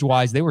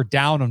percentage-wise, they were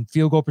down on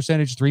field goal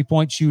percentage,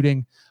 3-point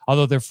shooting,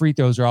 although their free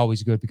throws are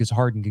always good because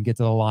Harden can get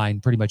to the line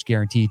pretty much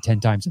guaranteed 10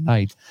 times a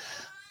night.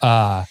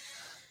 All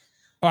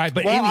right,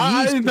 but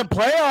in the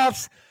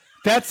playoffs,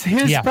 that's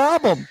his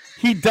problem.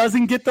 He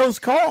doesn't get those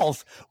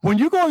calls. When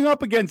you're going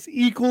up against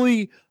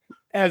equally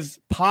as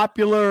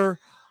popular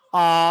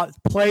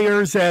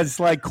players as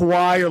like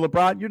Kawhi or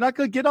LeBron, you're not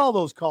going to get all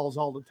those calls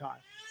all the time.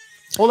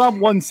 Hold on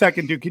 1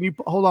 second, dude. Can you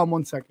hold on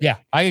 1 second? Yeah,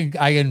 I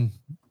can,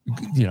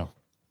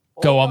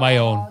 go on my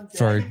own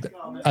for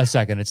a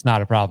second. It's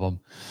not a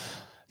problem.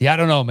 Yeah, I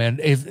don't know, man.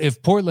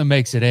 If Portland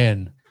makes it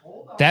in,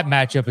 that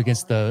matchup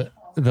against the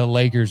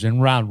Lakers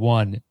in round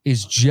 1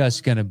 is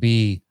just going to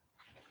be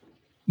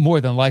more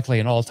than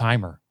likely an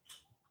all-timer.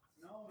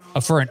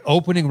 For an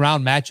opening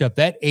round matchup,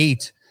 that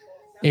 8,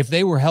 if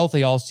they were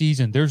healthy all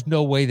season, there's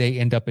no way they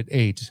end up at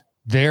 8.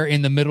 They're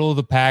in the middle of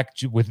the pack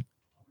with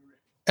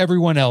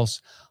everyone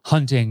else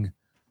hunting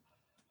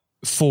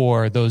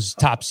for those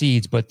top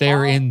seeds, but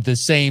they're in the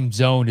same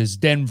zone as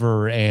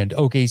Denver and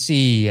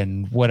OKC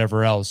and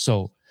whatever else.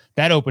 So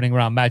that opening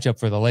round matchup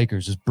for the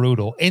Lakers is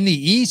brutal. In the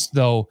East,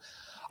 though,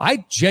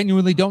 I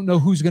genuinely don't know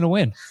who's going to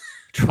win.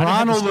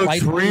 Toronto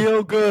looks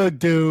real good,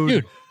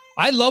 dude.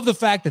 I love the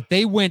fact that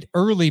they went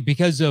early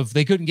because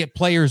they couldn't get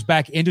players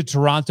back into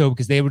Toronto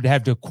because they would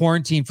have to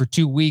quarantine for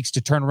 2 weeks to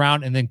turn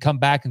around and then come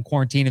back and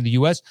quarantine in the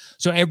U.S.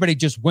 So everybody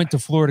just went to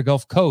Florida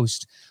Gulf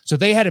Coast. So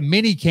they had a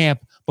mini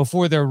camp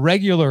before their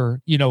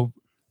regular,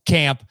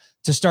 camp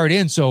to start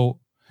in. So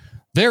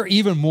they're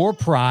even more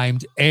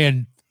primed,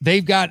 and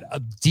they've got a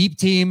deep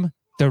team.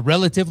 They're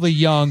relatively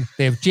young.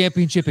 They have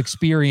championship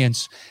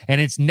experience, and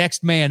it's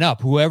next man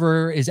up.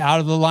 Whoever is out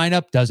of the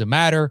lineup doesn't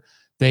matter.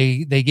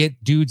 They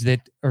get dudes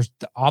that are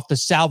off the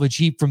salvage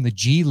heap from the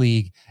G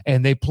League,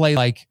 and they play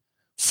like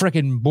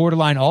freaking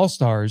borderline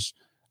all-stars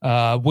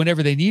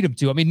whenever they need them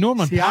to. I mean,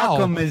 Norman Powell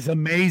Siakam is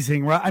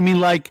amazing, right? I mean,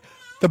 like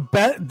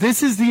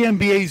this is the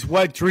NBA's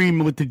wet dream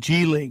with the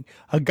G League.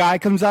 A guy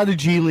comes out of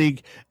G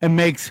League and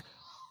makes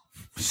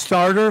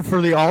starter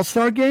for the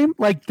All-Star game.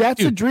 Like,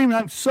 that's a dream.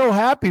 I'm so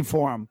happy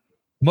for him.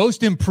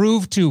 Most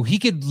improved too. He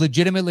could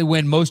legitimately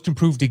win most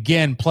improved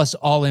again, plus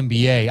all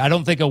NBA. I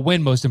don't think he'll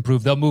win most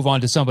improved. They'll move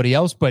on to somebody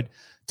else. But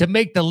to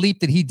make the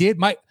leap that he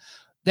did,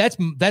 that's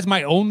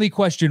my only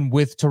question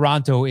with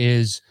Toronto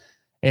is,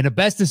 in a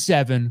best of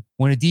 7,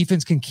 when a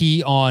defense can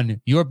key on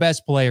your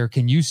best player,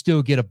 can you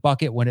still get a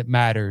bucket when it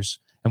matters?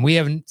 And we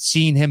haven't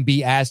seen him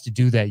be asked to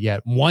do that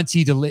yet.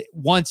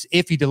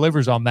 If he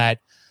delivers on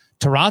that,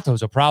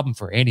 Toronto's a problem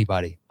for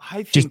anybody.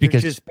 I think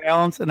just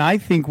balance, and I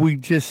think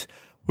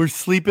we're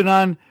sleeping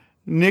on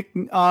Nick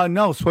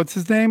Nurse. What's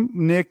his name?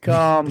 Nick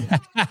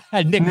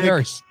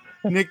Nurse.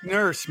 Nick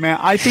Nurse, man.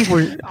 I think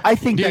dude,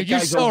 that you're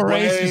guy's so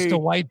racist to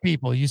white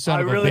people. You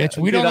son of a bitch.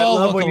 We don't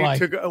all look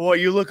alike.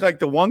 You look like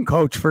the one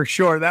coach for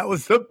sure. That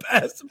was the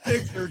best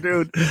picture,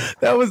 dude.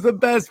 That was the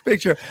best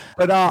picture.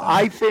 But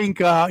I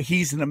think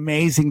he's an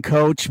amazing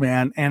coach,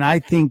 man. And I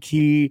think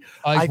he's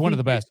one of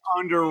the best.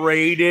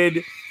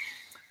 Underrated.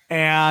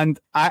 And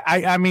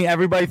I mean,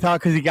 everybody thought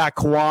because he got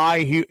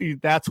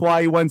Kawhi, that's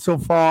why he went so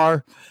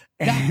far.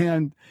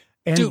 And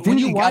dude, when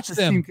you watch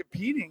them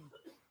competing,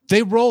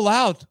 they'll roll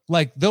out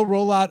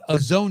a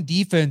zone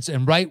defense,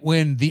 and right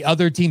when the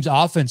other team's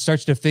offense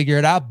starts to figure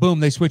it out,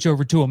 boom, they switch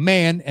over to a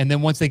man. And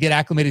then once they get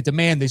acclimated to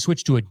man, they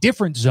switch to a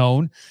different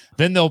zone.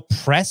 Then they'll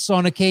press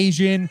on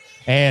occasion.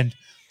 And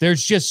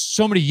there's just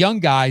so many young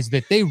guys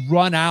that they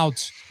run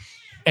out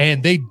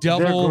and they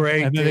double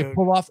great, and then they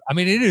pull off. I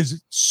mean, it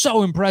is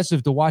so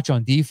impressive to watch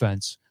on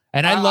defense.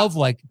 And I love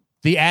like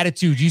the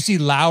attitude. You see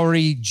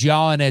Lowry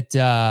jawing at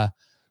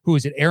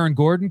Aaron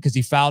Gordon, because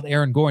he fouled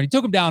Aaron Gordon. He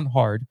took him down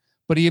hard,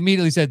 but he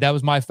immediately said that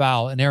was my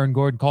foul. And Aaron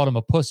Gordon called him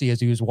a pussy as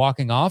he was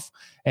walking off.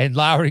 And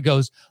Lowry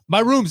goes,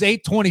 "My room's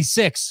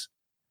 826.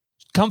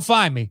 Come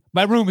find me.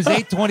 My room is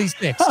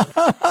 826.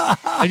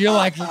 And you're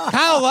like,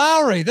 Kyle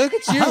Lowry, look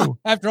at you.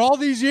 After all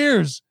these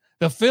years,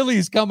 the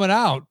Phillies coming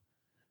out.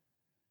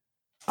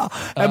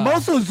 And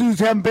most of those dudes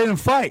haven't been in a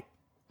fight.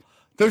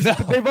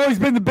 They've always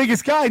been the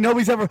biggest guy.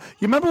 Nobody's ever.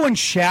 You remember when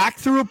Shaq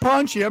threw a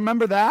punch? You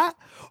remember that?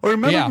 Or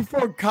remember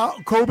before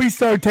Kobe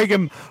started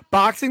taking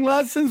boxing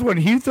lessons, when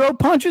he throw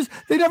punches?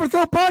 They never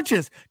throw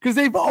punches because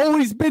they've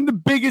always been the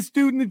biggest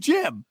dude in the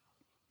gym.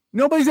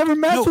 Nobody's ever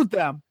messed with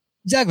them.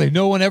 Exactly.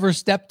 No one ever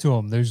stepped to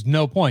him. There's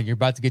no point. You're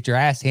about to get your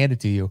ass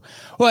handed to you.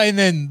 Well, and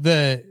then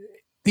the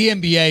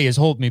NBA has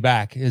held me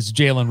back, as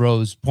Jalen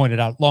Rose pointed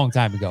out a long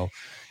time ago.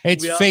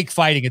 It's fake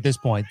fighting at this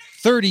point.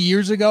 30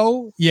 years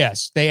ago,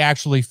 yes, they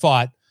actually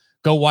fought.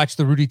 Go watch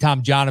the Rudy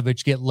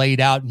Tomjanovich get laid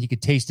out and he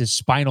could taste his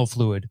spinal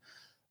fluid.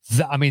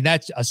 I mean,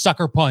 that's a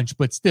sucker punch,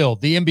 but still,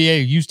 the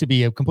NBA used to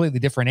be a completely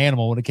different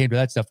animal when it came to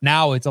that stuff.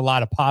 Now it's a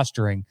lot of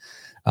posturing,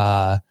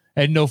 and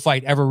no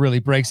fight ever really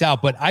breaks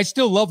out. But I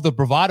still love the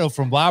bravado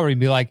from Lowry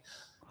and be like,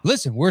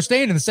 listen, we're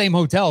staying in the same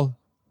hotel.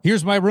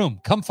 Here's my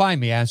room. Come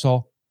find me,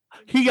 asshole.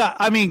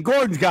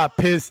 Gordon's got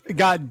pissed,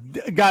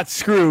 got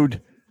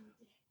screwed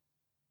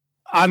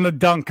on the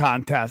dunk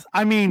contest.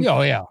 I mean,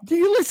 oh yeah. Do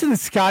you listen to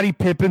Scottie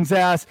Pippen's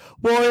ass?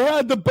 Well, he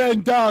had to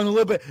bend down a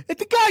little bit. If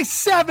the guy's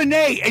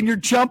 7'8" and you're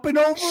jumping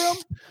over him,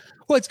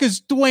 well, it's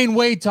because Dwayne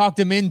Wade talked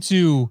him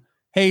into,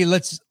 hey,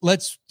 let's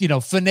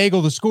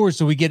finagle the score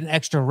so we get an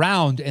extra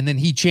round, and then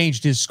he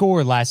changed his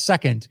score last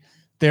second,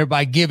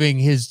 thereby giving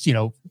his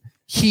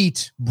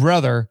Heat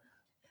brother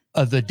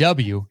the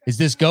W. Is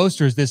this Ghost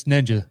or is this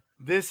Ninja?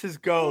 This is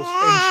Ghost,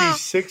 and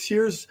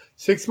she's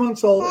 6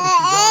 months old, and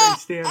she's already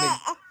standing.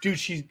 Dude,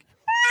 she's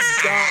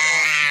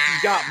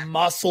got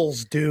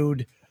muscles,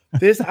 dude.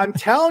 I'm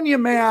telling you,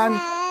 man,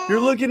 you're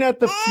looking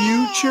at the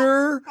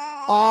future,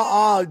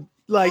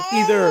 like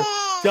either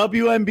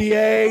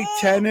WNBA,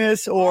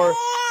 tennis, or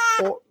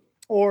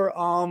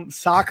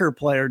soccer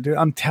player, dude.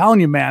 I'm telling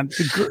you, man,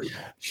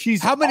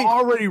 she's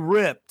already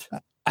ripped.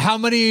 How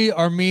many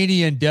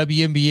Armenian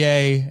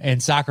WNBA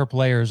and soccer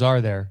players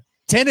are there?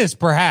 Tennis,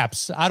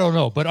 perhaps. I don't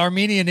know. But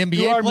Armenian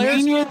NBA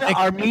players?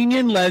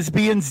 Armenian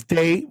lesbians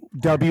date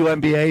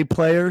WNBA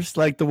players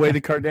like the way the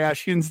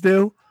Kardashians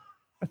do?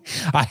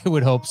 I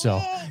would hope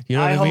so. You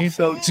know what I mean?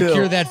 So too.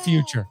 Secure that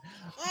future.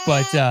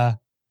 But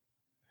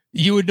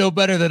you would know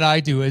better than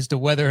I do as to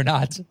whether or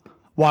not.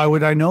 Why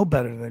would I know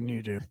better than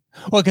you do?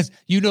 Well, because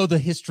you know the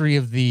history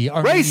of the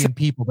Armenian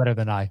people better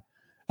than I.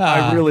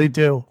 I really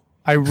do.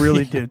 I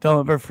really do.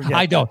 Don't ever forget.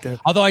 I don't.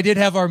 Although I did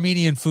have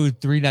Armenian food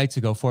 4 nights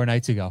ago.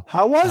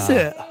 How was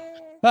it?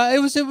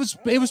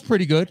 It was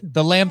pretty good.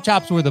 The lamb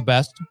chops were the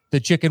best.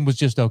 The chicken was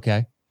just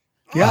okay.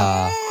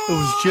 Yeah. It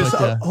was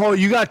just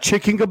you got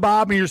chicken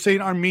kebab and you're saying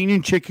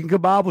Armenian chicken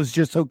kebab was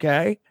just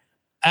okay?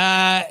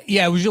 Yeah,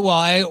 it was. Well,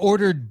 I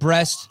ordered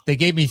breast. They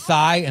gave me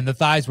thigh, and the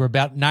thighs were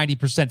about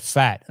 90%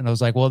 fat. And I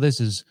was like, well,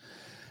 is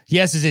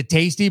it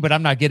tasty? But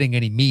I'm not getting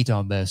any meat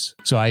on this.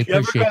 So I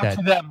appreciate that.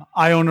 To them,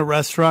 I own a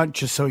restaurant,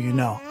 just so you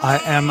know. I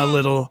am a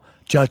little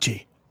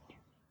judgy.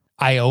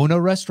 I own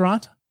a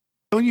restaurant?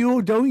 Don't you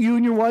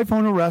and your wife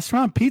own a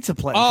restaurant? Pizza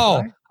place.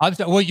 Oh, right? I'm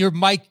sorry. Well, your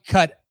mic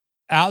cut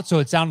out, so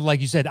it sounded like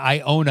you said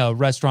I own a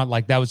restaurant,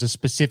 like that was a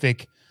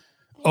specific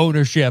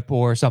ownership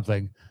or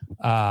something.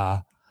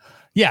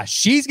 Yeah,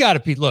 she's got a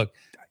pizza. Look,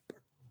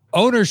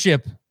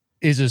 ownership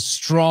is a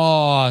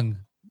strong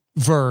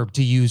verb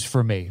to use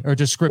for me, or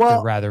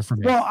descriptor rather for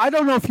me. Well, I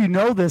don't know if you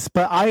know this,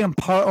 but I am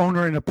part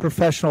owner in a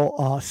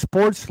professional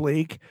sports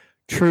league.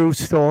 True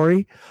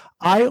story.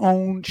 I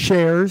own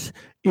shares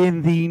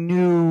in the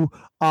new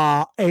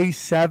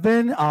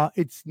A7.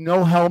 It's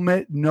no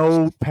helmet,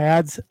 no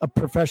pads, a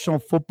professional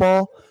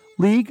football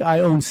league. I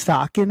own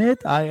stock in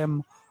it. I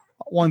am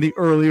one of the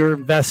earlier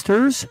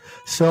investors.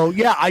 So,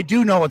 yeah, I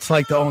do know it's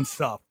like to own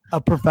stuff,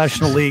 a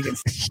professional league.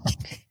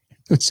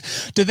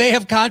 Do they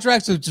have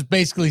contracts that just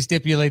basically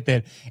stipulate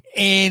that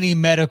any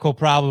medical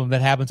problem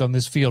that happens on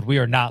this field, we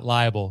are not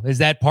liable? Is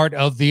that part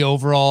of the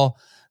overall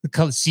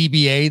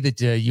CBA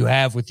that you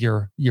have with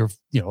your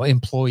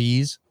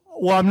employees?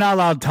 Well, I'm not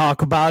allowed to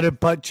talk about it,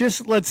 but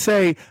just let's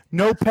say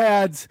no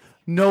pads,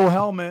 no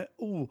helmet.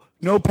 Ooh,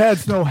 no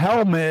pads, no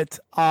helmet.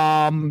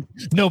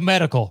 No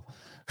medical.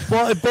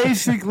 Well,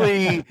 there's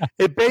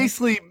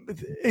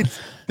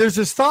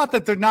this thought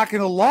that they're not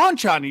going to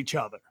launch on each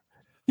other.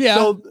 Yeah.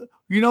 So,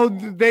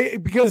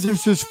 because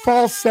there's this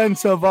false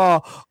sense of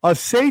a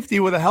safety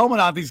with a helmet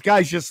on. These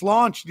guys just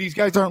launched. These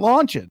guys aren't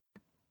launching.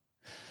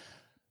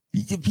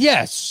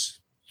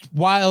 Yes.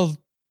 While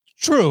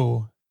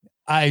true,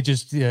 I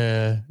just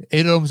it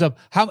opens up.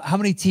 How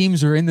many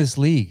teams are in this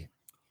league?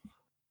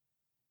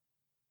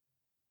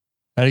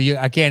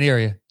 I can't hear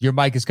you. Your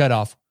mic is cut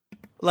off.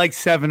 Like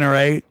 7 or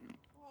 8.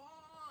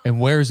 And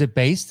where is it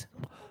based?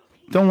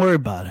 Don't worry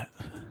about it.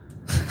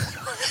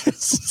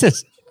 It's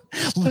just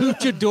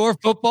luchador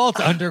football.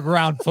 It's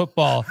underground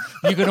football.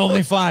 You can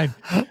only find.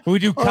 We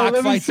do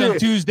cockfights on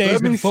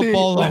Tuesdays and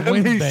football on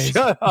Wednesdays.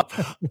 Shut up.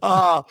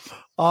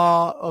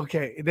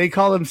 Okay. They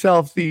call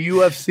themselves the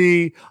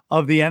UFC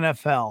of the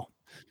NFL.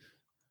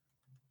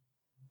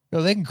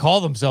 No, they can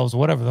call themselves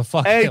whatever the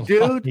fuck. Hey,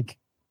 dude. Like.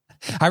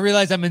 I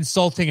realize I'm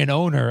insulting an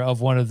owner of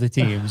one of the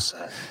teams.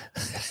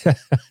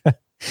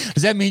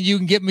 Does that mean you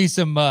can get me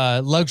some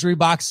luxury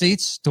box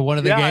seats to one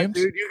of the games?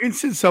 Dude, you can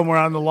sit somewhere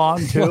on the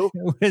lawn too.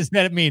 What does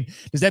that mean?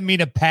 Does that mean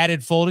a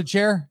padded folded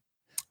chair?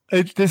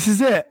 This is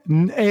it.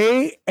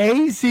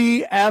 AZFL,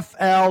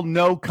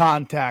 no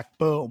contact.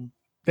 Boom.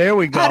 There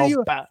we go.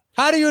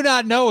 How do you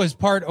not know, as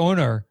part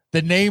owner,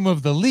 the name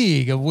of the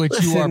league of which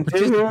you are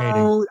participating?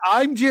 Dude,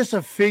 I'm just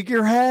a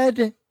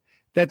figurehead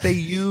that they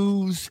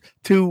use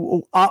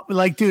to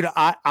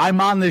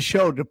I'm on this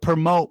show to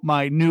promote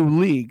my new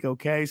league.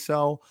 Okay.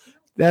 So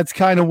that's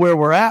kind of where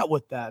we're at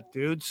with that,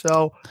 dude.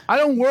 So I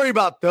don't worry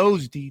about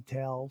those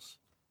details,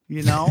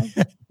 you know?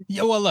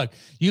 Yeah, well, look,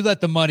 you let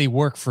the money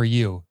work for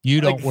you.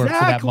 You don't work for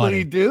that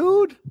money.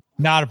 Dude.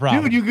 Not a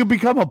problem. Dude, you could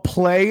become a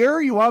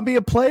player. You want to be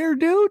a player,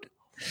 dude?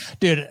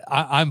 Dude,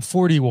 I'm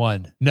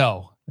 41.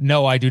 No,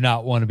 I do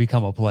not want to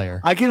become a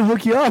player. I can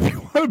hook you up.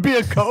 You want to be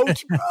a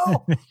coach,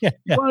 bro? Yeah.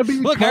 You want to be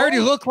look, coach? I already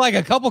look like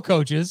a couple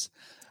coaches.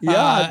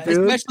 Yeah,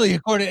 especially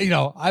according,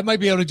 I might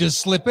be able to just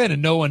slip in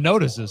and no one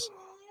notices.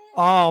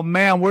 Oh,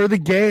 man, where are the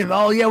games?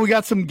 Oh, yeah, we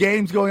got some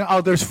games going on.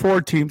 Oh, there's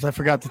 4 teams. I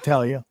forgot to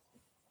tell you.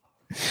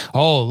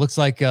 Oh, looks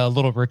like a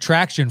little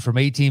retraction from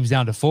 8 teams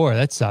down to 4.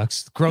 That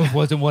sucks. Growth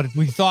wasn't what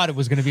we thought it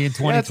was going to be in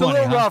 2020. Yeah, it's a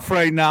little rough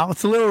right now.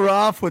 It's a little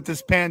rough with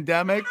this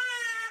pandemic,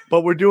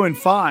 but we're doing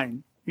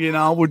fine.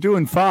 We're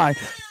doing fine.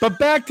 But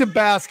back to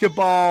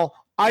basketball,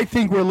 I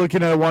think we're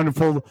looking at a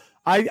wonderful.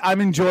 I'm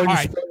enjoying this.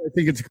 Right. I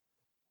think it's.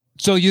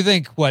 So you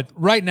think what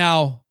right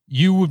now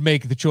you would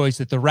make the choice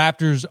that the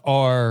Raptors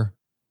are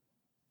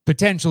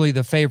potentially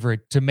the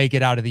favorite to make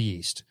it out of the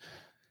East?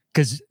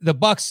 Because the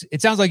Bucks,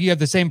 it sounds like you have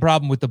the same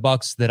problem with the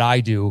Bucks that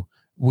I do,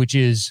 which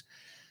is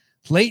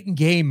late in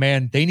game,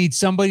 man. They need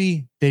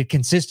somebody that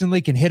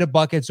consistently can hit a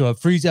bucket, so it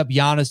frees up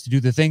Giannis to do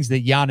the things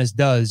that Giannis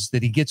does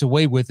that he gets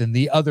away with in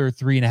the other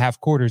 3.5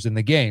 quarters in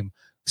the game.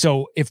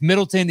 So if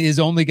Middleton is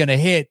only going to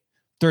hit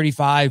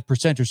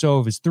 35% or so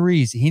of his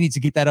threes, he needs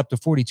to get that up to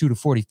 42 to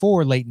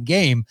 44 late in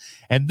game,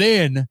 and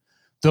then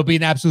they'll be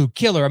an absolute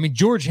killer. I mean,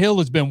 George Hill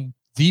has been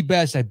the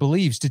best, I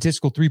believe,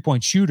 statistical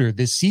three-point shooter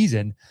this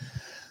season.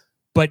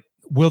 But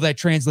will that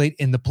translate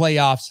in the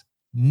playoffs?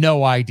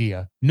 No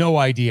idea.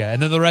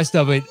 And then the rest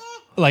of it,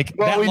 like,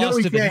 well, we know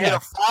he can't hit a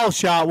foul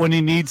shot when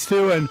he needs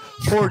to, and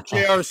poor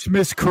J.R.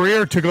 Smith's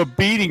career took a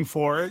beating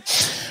for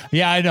it.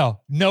 Yeah, I know.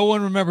 No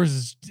one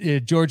remembers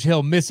George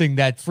Hill missing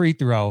that free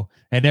throw,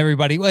 and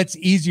everybody, well, it's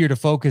easier to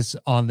focus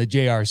on the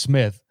J.R.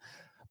 Smith.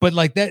 But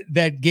like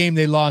that game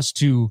they lost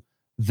to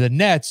the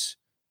Nets,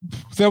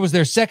 that was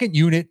their second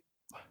unit,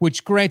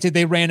 which granted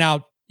they ran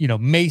out,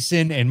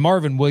 Mason and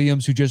Marvin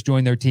Williams, who just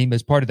joined their team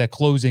as part of that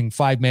closing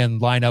 5-man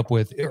lineup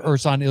with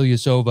Ersan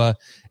Ilyasova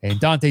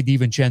and Dante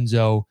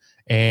DiVincenzo,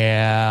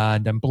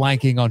 and I'm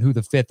blanking on who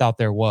the fifth out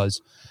there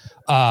was.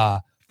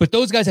 But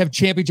those guys have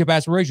championship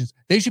aspirations.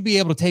 They should be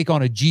able to take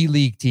on a G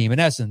League team, in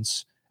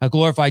essence, a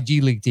glorified G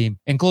League team,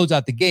 and close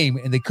out the game,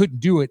 and they couldn't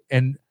do it.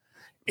 And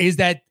does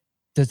that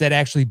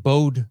actually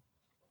bode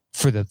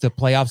for the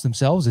playoffs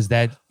themselves? Is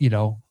that,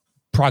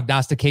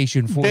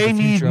 prognostication for they the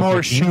future need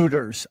more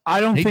shooters. I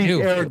don't think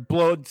Eric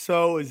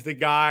Bledsoe is the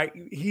guy.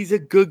 He's a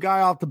good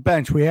guy off the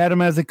bench. We had him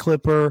as a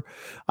Clipper.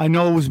 I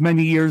know it was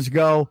many years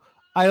ago.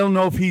 I don't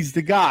know if he's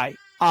the guy.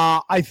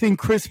 I think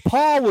Chris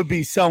Paul would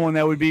be someone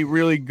that would be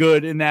really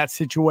good in that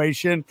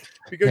situation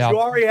because you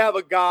already have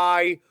a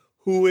guy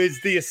who is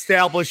the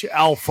established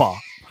alpha.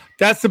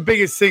 That's the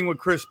biggest thing with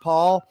Chris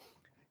Paul.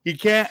 He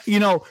can't,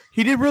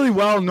 he did really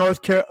well in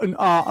in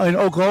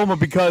Oklahoma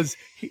because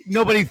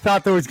nobody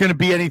thought there was going to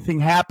be anything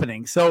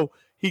happening. So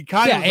he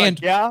kind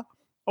of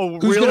oh,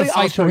 who's really? Going to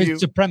fight for his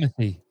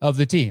supremacy of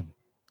the team?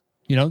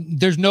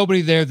 There's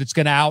nobody there that's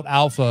going to out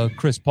alpha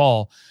Chris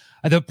Paul.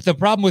 The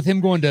problem with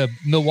him going to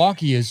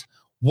Milwaukee is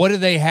what do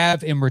they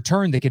have in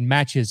return that can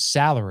match his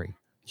salary?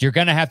 You're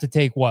going to have to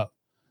take what?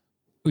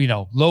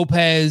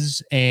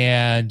 Lopez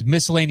and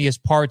miscellaneous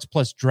parts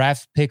plus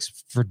draft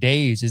picks for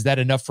days. Is that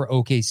enough for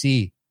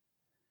OKC?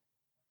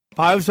 If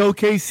I was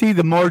OKC,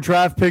 the more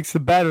draft picks, the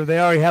better. They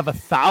already have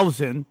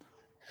 1,000.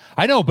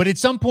 I know, but at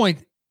some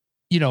point,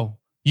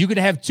 you could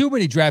have too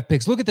many draft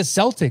picks. Look at the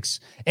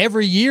Celtics.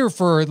 Every year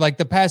for like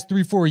the past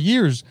 3-4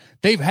 years,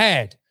 they've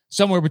had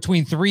somewhere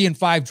between 3 and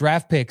 5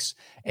 draft picks.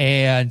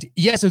 And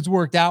yes, it's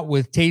worked out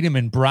with Tatum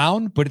and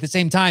Brown, but at the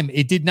same time,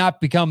 it did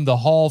not become the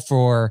haul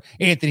for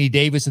Anthony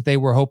Davis that they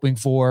were hoping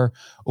for,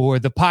 or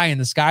the pie in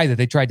the sky that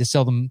they tried to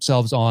sell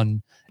themselves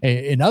on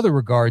in other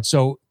regards.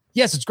 So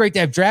yes, it's great to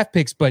have draft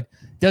picks, but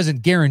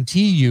doesn't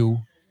guarantee you,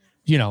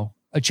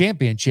 a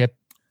championship.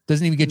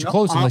 Doesn't even get you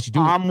close unless you do.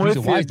 I'm with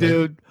you,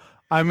 dude.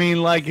 I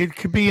mean, like, it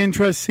could be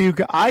interesting.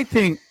 I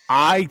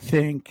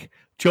think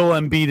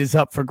Joel Embiid is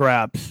up for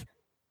grabs.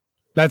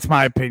 That's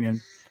my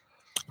opinion.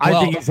 I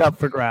think he's up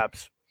for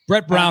grabs.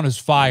 Brett Brown is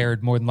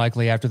fired more than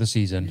likely after the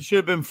season. He should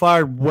have been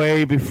fired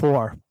way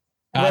before.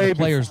 The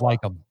players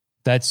like him.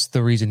 That's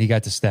the reason he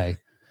got to stay.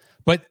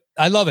 But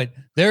I love it.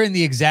 They're in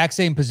the exact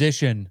same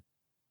position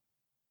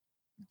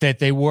that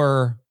they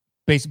were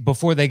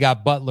before they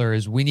got Butler.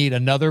 Is we need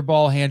another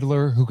ball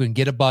handler who can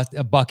get a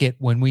bucket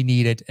when we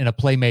need it, and a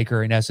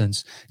playmaker in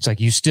essence. It's like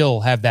you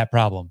still have that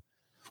problem.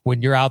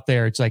 When you're out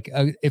there, it's like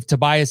if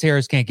Tobias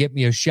Harris can't get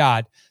me a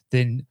shot,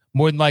 then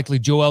more than likely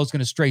Joel's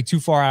going to stray too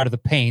far out of the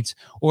paint,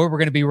 or we're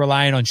going to be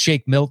relying on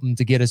Shake Milton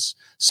to get us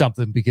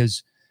something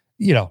because,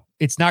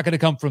 it's not going to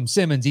come from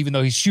Simmons, even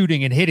though he's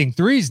shooting and hitting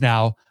threes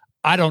now.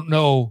 I don't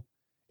know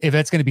if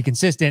that's going to be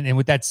consistent. And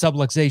with that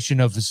subluxation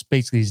of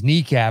basically his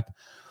kneecap,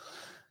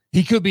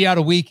 he could be out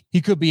a week.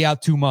 He could be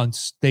out 2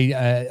 months.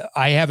 I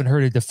haven't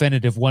heard a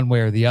definitive one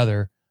way or the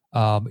other.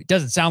 It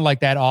doesn't sound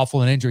like that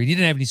awful an injury. He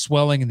didn't have any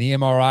swelling in the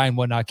MRI and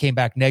whatnot, came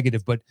back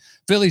negative, but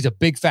Philly's a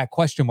big fat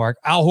question mark.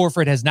 Al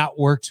Horford has not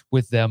worked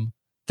with them.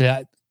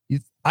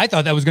 I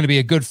thought that was going to be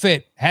a good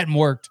fit. Hadn't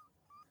worked.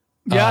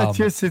 Yeah,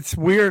 it's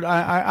weird.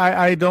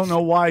 I don't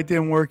know why it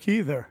didn't work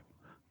either.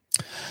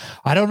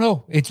 I don't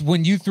know. It's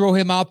when you throw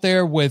him out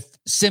there with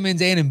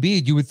Simmons and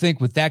Embiid, you would think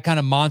with that kind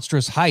of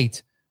monstrous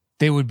height,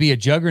 they would be a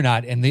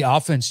juggernaut, and the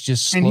offense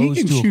just slows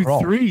to a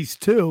crawl. And he can shoot threes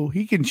too.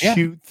 He can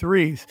shoot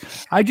threes.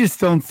 I just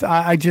don't.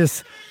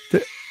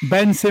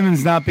 Ben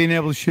Simmons not being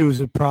able to shoot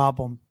is a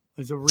problem.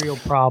 Is a real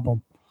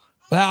problem.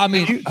 Well, I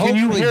mean, can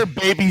you hear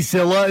Baby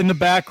Zilla in the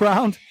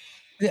background?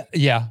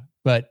 Yeah,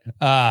 but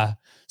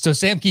so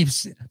Sam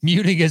keeps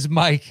muting his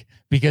mic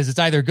because it's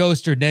either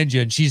Ghost or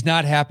Ninja, and she's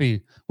not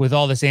happy with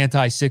all this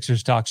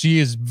anti-Sixers talk. She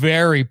is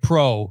very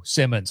pro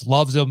Simmons,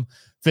 loves him,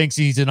 thinks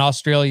he's an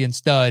Australian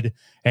stud,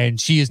 and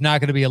she is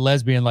not going to be a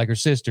lesbian like her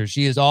sister.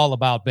 She is all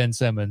about Ben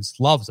Simmons,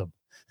 loves him.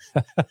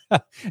 I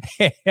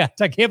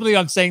can't believe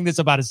I'm saying this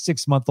about a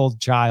 6-month-old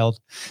child.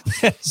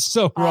 That's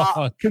so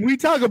wrong. Can we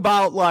talk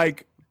about,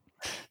 like,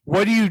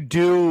 what do you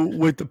do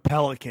with the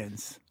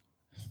Pelicans?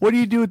 What do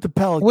you do with the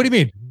Pelicans? What do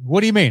you mean? What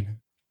do you mean?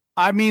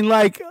 I mean,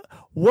 like,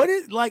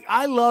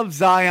 I love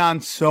Zion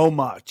so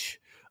much.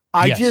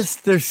 There's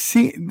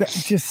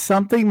just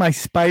something, my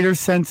spider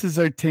senses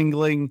are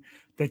tingling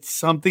that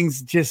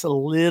something's just a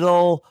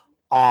little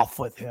off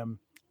with him.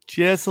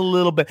 Just a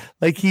little bit.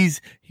 Like he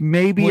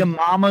may be a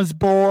mama's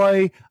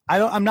boy.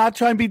 I'm not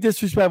trying to be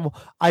disrespectful.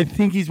 I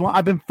think he's one.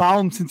 I've been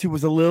following him since he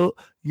was a little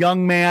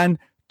young man.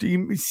 Do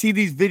you see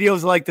these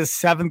videos like the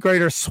 7th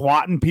grader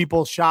swatting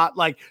people shot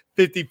like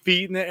 50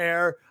 feet in the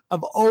air?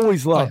 I've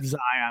always loved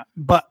Zion,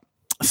 but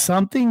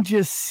something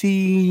just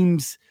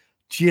seems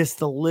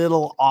just a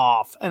little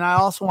off. And I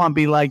also want to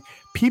be like,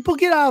 people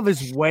get out of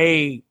his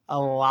way a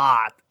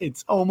lot.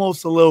 It's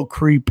almost a little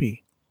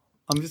creepy.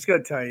 I'm just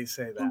going to tell you,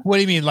 say that. What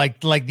do you mean?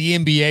 Like the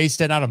NBA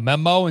sent out a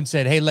memo and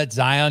said, hey, let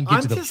Zion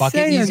get to the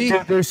bucket easy?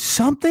 There's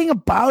something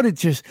about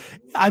it.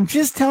 I'm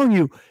just telling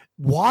you,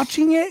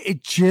 watching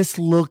it just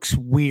looks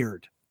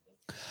weird.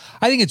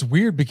 I think it's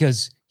weird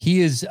because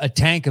he is a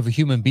tank of a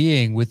human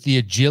being with the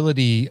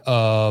agility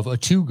of a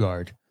 2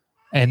 guard.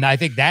 And I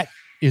think that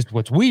is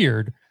what's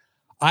weird.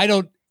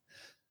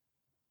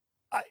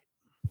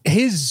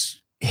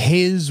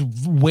 His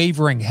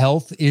wavering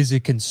health is a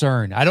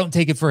concern. I don't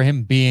take it for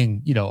him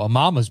being, a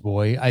mama's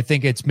boy. I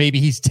think it's maybe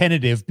he's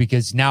tentative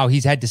because now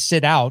he's had to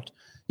sit out.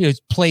 He's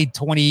played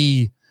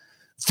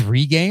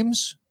 23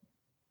 games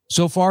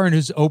so far in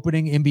his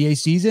opening NBA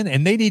season,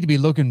 and they need to be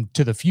looking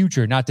to the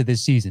future, not to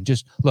this season.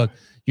 Just look,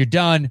 you're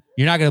done.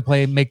 You're not going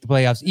to make the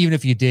playoffs. Even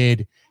if you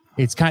did,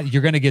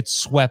 you're going to get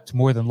swept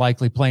more than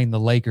likely playing the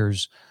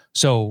Lakers.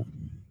 So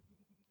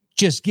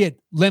just get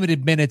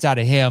limited minutes out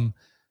of him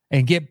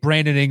and get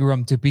Brandon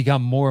Ingram to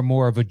become more and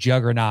more of a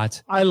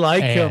juggernaut. I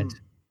like him.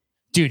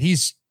 Dude, he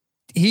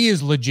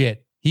is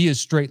legit. He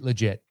is straight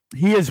legit.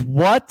 He is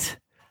what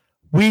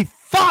we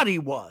thought he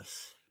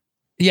was.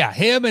 Yeah,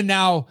 him and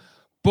now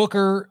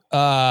Booker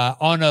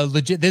on a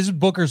legit. This is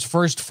Booker's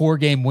first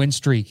 4-game win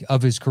streak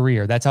of his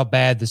career. That's how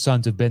bad the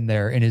Suns have been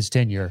there in his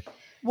tenure.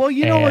 Well,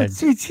 it's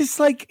just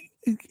like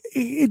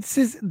this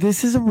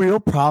is a real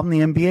problem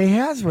the NBA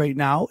has right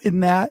now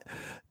in that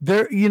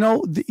you're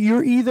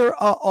either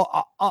a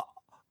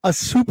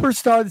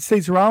superstar that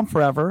stays around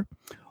forever,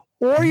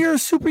 or you're a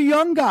super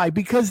young guy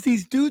because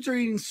these dudes are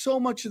eating so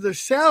much of their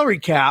salary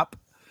cap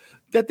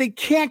that they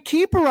can't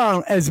keep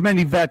around as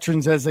many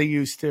veterans as they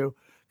used to.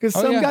 Because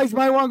some guys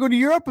might want to go to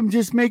Europe and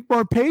just make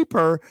more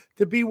paper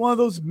to be one of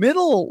those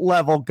middle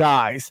level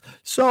guys.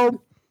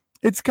 So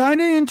it's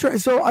kind of interesting.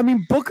 So, I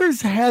mean,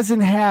 Booker's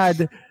hasn't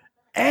had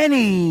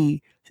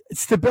any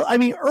stability. I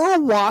mean,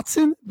 Earl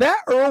Watson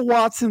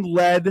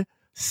led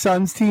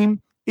Suns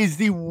team is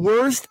the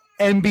worst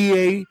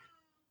NBA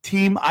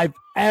team I've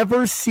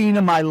ever seen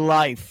in my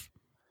life.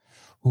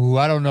 Ooh,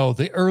 I don't know.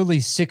 The early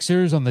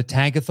Sixers on the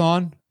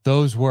Tankathon,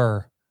 those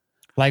were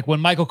like when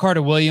Michael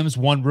Carter Williams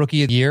won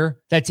Rookie of the Year.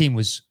 That team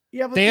was.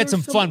 Yeah, they had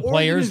some fun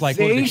players like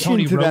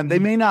Tony Roden. They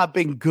may not have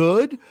been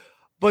good,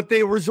 but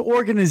there was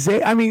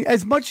organization. I mean,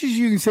 as much as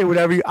you can say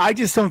whatever, I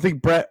just don't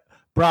think Brett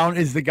Brown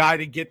is the guy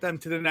to get them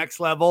to the next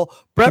level.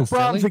 Brett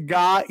Brown's a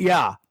guy.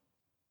 Yeah.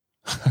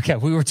 Okay,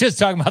 we were just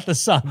talking about the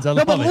Suns.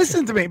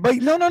 Listen to me. But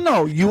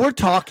no. You were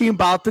talking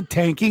about the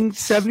tanking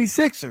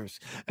 76ers,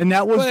 and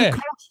that was the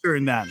coach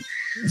during them.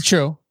 It's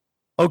true.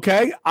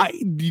 Okay,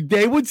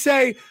 they would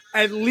say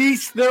at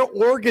least they're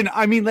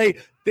I mean,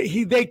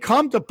 they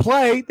come to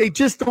play. They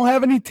just don't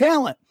have any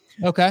talent.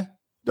 Okay.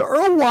 The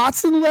Earl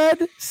Watson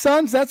led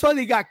Suns. That's why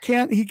he got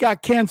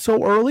canned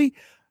so early.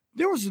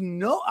 There was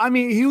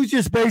he was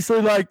just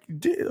basically like,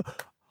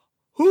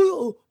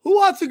 who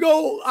wants to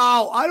go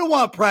out? I don't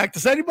want to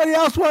practice. Anybody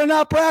else want to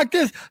not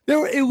practice?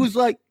 It was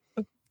like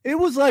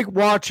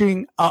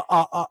watching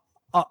a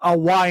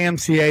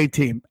YMCA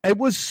team. It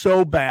was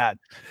so bad.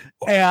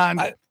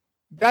 And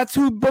that's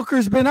who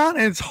Booker's been on.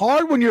 And it's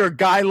hard when you're a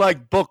guy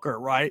like Booker,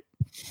 right?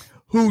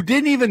 Who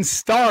didn't even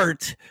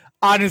start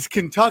on his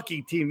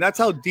Kentucky team. That's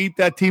how deep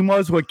that team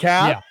was with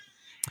Cat. Yeah.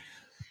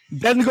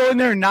 Then go in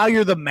there and now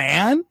you're the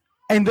man,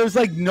 and there's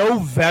like no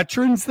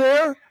veterans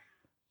there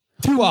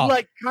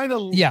to kind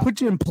of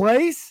put you in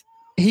place.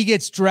 He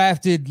gets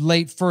drafted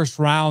late first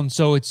round,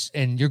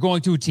 and you're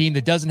going to a team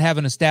that doesn't have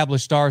an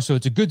established star, so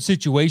it's a good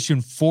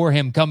situation for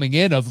him coming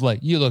in of like,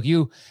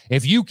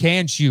 if you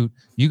can shoot,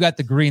 you got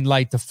the green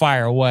light to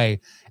fire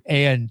away.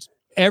 And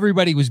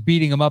everybody was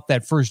beating him up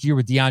that first year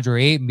with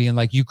DeAndre Ayton, being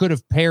like, you could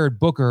have paired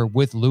Booker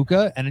with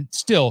Luka, and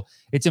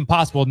it's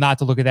impossible not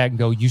to look at that and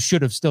go, you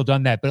should have still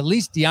done that. But at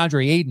least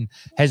DeAndre Ayton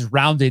has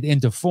rounded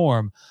into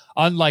form,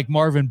 unlike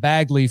Marvin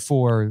Bagley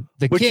for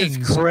the Kings.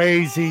 Which is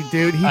crazy,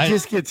 dude. He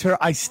just gets hurt.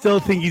 I still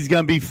think he's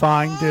going to be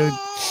fine, dude.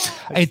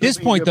 At this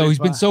point, though, he's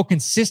been so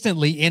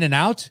consistently in and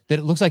out that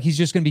it looks like he's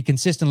just going to be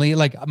consistently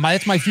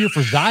that's my fear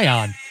for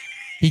Zion.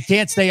 He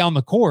can't stay on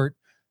the court.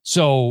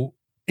 So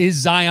is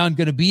Zion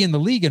going to be in the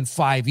league in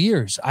 5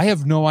 years? I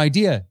have no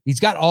idea. He's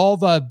got all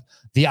the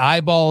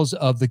eyeballs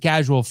of the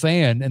casual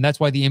fan, and that's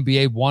why the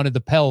NBA wanted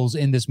the Pels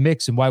in this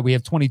mix and why we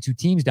have 22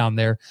 teams down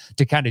there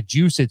to kind of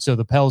juice it so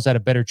the Pels had a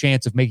better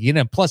chance of making it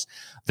in. Plus,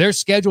 their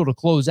schedule to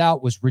close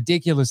out was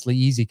ridiculously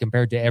easy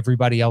compared to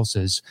everybody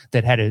else's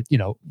that had a,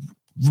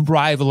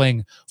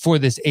 rivaling for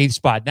this 8th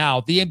spot.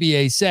 Now, the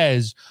NBA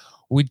says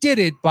we did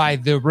it by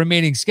the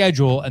remaining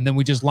schedule, and then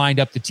we just lined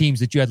up the teams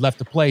that you had left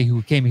to play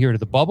who came here to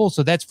the bubble.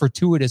 So that's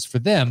fortuitous for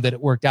them that it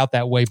worked out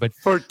that way. But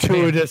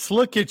fortuitous,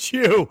 look at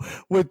you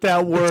with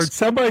that word.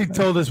 Somebody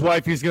told his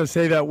wife he's going to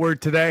say that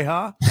word today,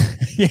 huh?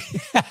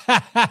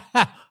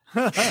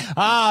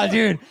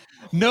 Dude,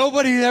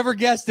 nobody ever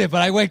guessed it,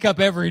 but I wake up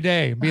every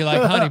day and be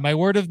like, honey, my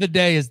word of the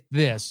day is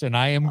this, and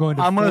I'm going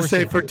to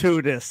say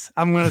fortuitous.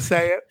 I'm going to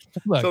say it.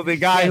 Look, so the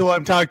guy who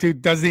I'm talking to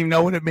doesn't even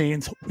know what it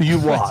means. You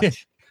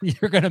watch.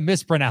 You're going to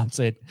mispronounce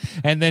it,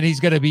 and then he's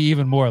going to be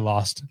even more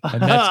lost,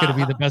 and that's going to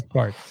be the best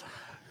part.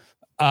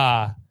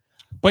 But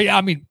yeah,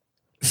 I mean,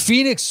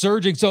 Phoenix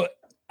surging. So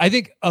I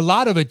think a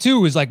lot of it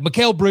too is like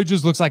Mikal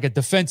Bridges looks like a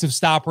defensive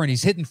stopper, and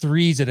he's hitting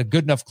threes at a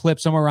good enough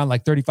clip, somewhere around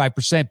like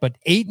 35%. But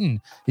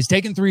Ayton is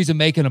taking threes and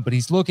making them, but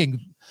he's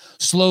looking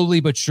slowly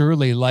but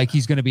surely like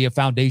he's going to be a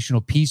foundational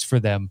piece for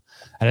them.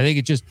 And I think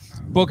it just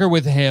Booker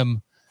with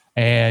him.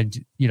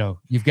 And,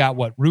 you've got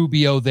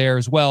Rubio there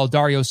as well,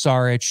 Dario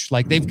Saric.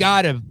 Like, they've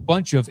got a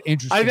bunch of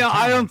interesting.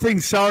 I don't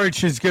think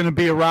Saric is going to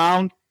be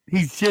around.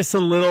 He's just a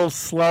little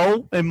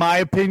slow, in my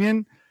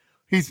opinion.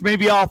 He's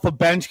maybe off a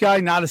bench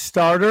guy, not a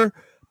starter.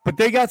 But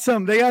they got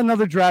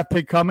another draft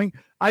pick coming.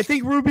 I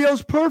think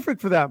Rubio's perfect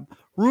for them.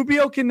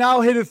 Rubio can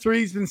now hit a three.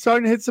 He's been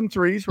starting to hit some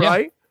threes,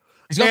 right? Yeah.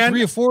 He's got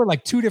 3 or 4,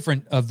 like 2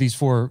 different of these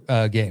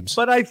 4 games.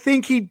 But I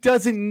think he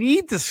doesn't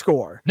need to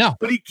score. No,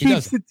 but he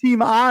keeps the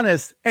team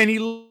honest, and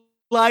he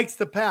likes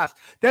to pass.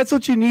 That's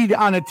what you need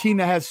on a team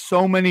that has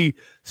so many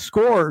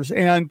scores.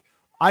 And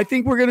I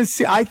think we're going to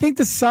see, I think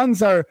the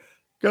Suns are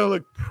going to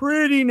look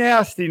pretty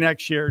nasty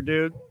next year,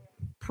 dude.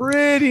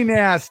 Pretty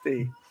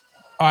nasty.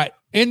 All right.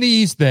 In the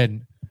East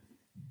then,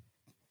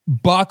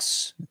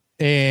 Bucks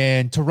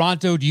and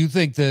Toronto, do you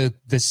think the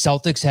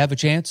Celtics have a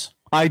chance?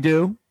 I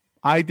do.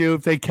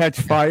 If they catch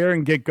fire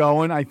and get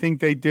going, I think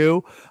they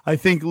do. I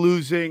think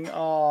losing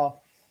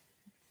Al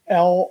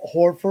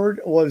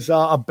Horford was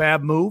a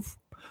bad move.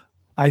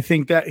 I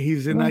think that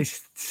he's a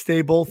nice,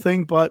 stable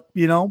thing, but,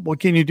 what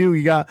can you do?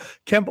 You got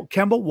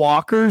Kemba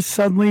Walker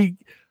suddenly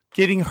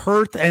getting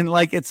hurt, and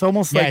it's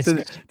almost like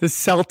the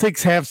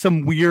Celtics have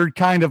some weird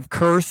kind of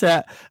curse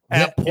at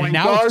point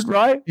guard,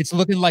 right? It's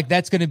looking like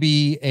that's going to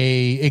be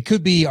it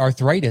could be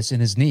arthritis in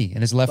his knee, in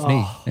his left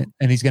knee,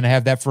 and he's going to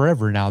have that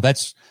forever now.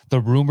 That's the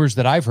rumors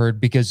that I've heard,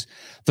 because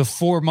the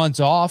 4 months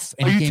off.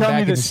 And are you telling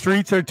me the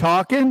streets are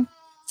talking?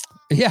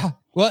 Yeah,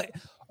 well,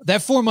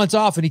 that 4 months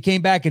off, and he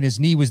came back, and his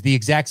knee was the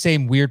exact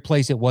same weird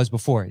place it was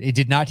before. It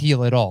did not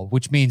heal at all,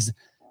 which means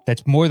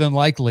that's more than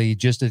likely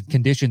just a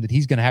condition that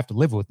he's going to have to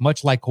live with,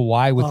 much like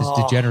Kawhi with his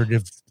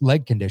degenerative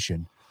leg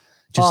condition.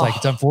 Like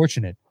it's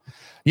unfortunate.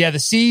 Yeah, the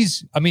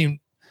C's, I mean,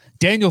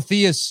 Daniel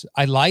Theus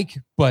I like,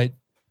 but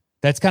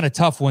that's kind of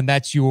tough when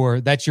that's your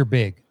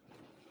big,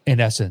 in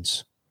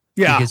essence.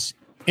 Yeah. Because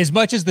as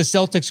much as the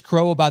Celtics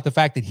crow about the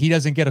fact that he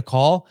doesn't get a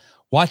call,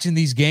 watching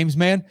these games,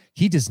 man,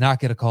 he does not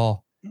get a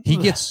call. He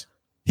gets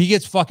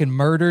fucking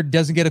murdered,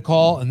 doesn't get a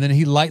call, and then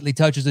he lightly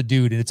touches a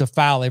dude, and it's a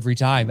foul every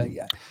time.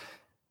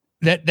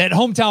 That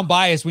hometown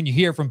bias, when you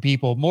hear from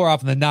people, more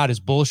often than not, is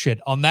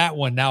bullshit. On that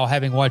one, now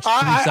having watched 3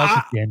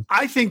 Celtics games,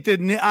 I think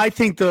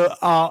the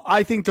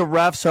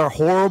refs are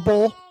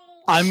horrible.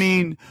 I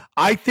mean,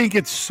 I think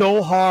it's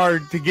so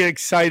hard to get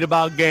excited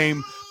about a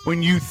game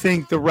when you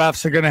think the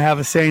refs are going to have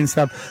a say and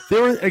stuff.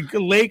 There were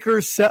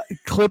Lakers,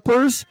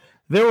 Clippers.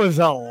 There was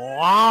a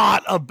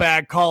lot of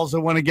bad calls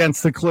that went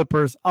against the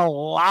Clippers. A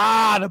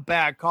lot of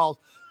bad calls.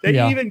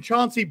 Even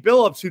Chauncey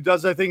Billups, who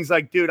does other things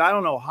like, dude, I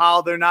don't know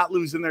how they're not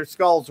losing their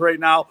skulls right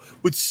now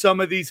with some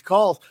of these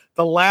calls.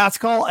 The last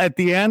call at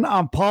the end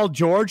on Paul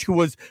George, who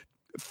was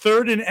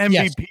 3rd in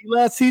MVP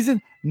last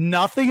season,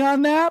 nothing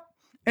on that.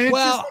 And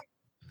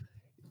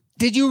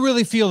did you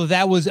really feel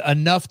that was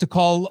enough to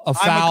call a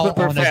foul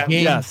on a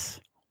game? Yes.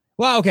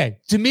 Well, okay.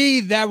 To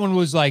me, that one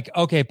was like,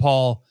 okay,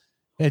 Paul,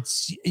 I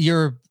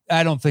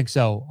don't think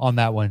so on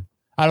that one.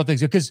 I don't think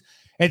so. Because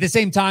at the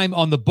same time,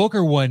 on the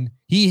Booker one,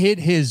 he hit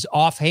his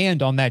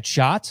offhand on that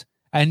shot.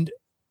 And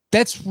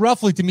that's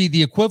roughly, to me,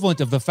 the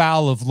equivalent of the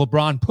foul of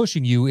LeBron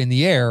pushing you in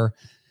the air.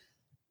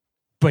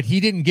 But he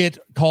didn't get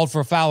called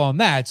for a foul on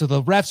that. So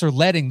the refs are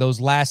letting those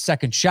last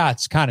second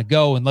shots kind of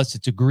go unless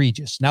it's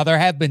egregious. Now, there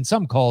have been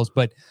some calls,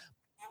 but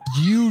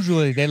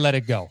usually they let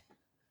it go.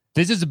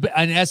 This is,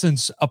 in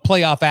essence, a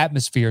playoff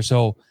atmosphere.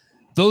 So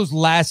those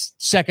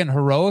last second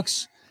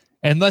heroics,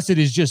 unless it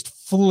is just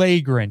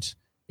flagrant,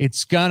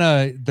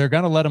 they're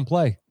gonna let him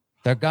play.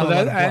 They're gonna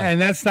let him play.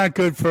 And that's not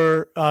good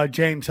for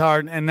James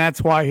Harden, and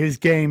that's why his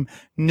game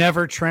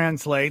never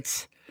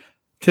translates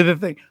to the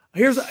thing.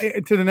 Here's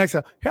to the next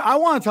one. I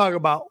want to talk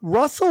about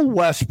Russell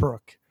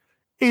Westbrook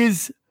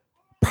is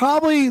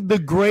probably the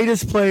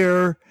greatest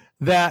player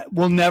that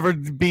will never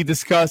be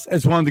discussed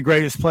as one of the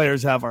greatest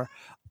players ever.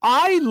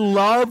 I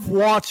love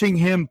watching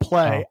him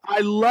play.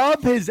 I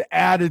love his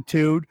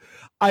attitude.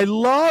 I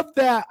love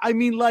that. I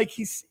mean, like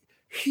he's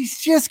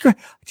just great.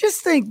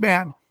 Just think,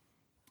 man.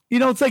 You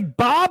know, it's like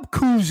Bob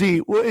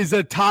Cousy is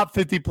a top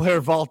 50 player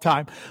of all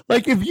time.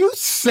 Like if you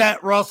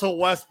set Russell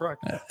Westbrook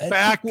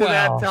back to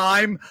that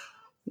time,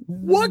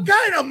 what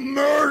kind of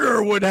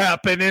murder would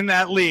happen in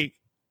that league?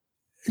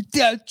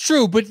 Yeah,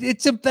 true, but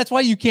that's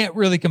why you can't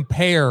really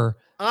compare.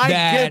 I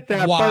get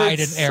that, but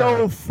it's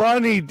so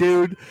funny,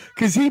 dude,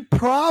 because he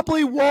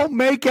probably won't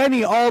make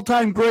any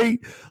all-time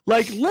great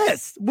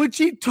list, which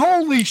he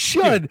totally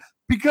should,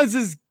 because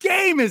his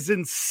game is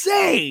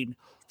insane.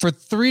 For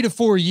 3 to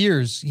 4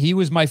 years, he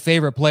was my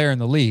favorite player in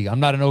the league. I'm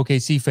not an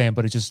OKC fan,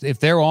 but it's just if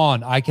they're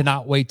on, I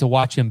cannot wait to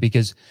watch him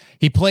because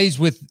he plays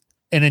with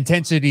an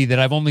intensity that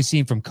I've only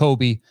seen from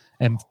Kobe,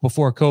 and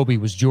before Kobe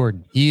was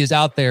Jordan. He is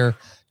out there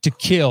to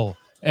kill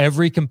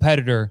every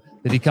competitor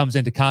that he comes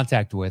into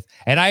contact with.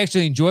 And I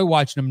actually enjoy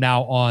watching him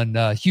now on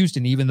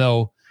Houston, even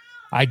though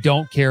I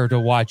don't care to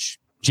watch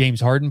James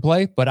Harden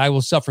play, but I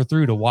will suffer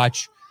through to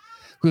watch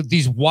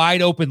these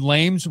wide open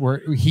lanes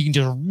where he can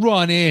just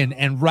run in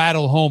and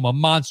rattle home a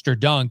monster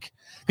dunk.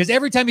 Because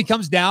every time he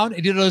comes down,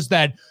 he does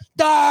that.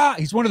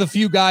 He's one of the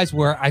few guys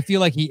where I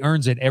feel like he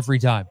earns it every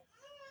time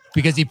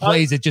because he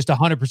plays at just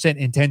 100%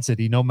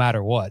 intensity no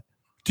matter what.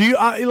 Do you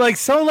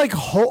someone like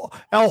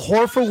Al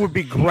Horford would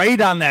be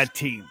great on that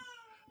team?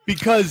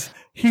 Because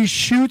he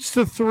shoots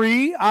the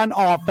three on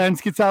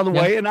offense, gets out of the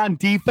way, and on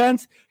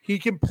defense, he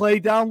can play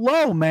down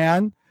low,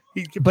 man.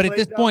 But at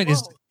this point,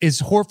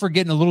 is Horford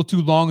getting a little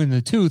too long in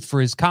the tooth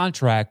for his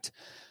contract?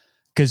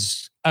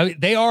 Because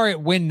they are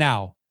at win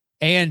now.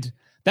 And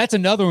that's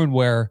another one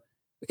where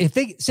if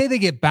they say they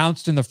get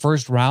bounced in the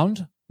first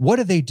round, what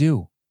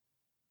do?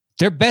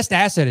 Their best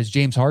asset is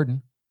James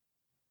Harden,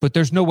 but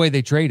there's no way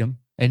they trade him.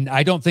 And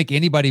I don't think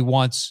anybody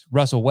wants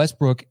Russell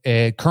Westbrook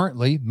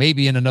currently,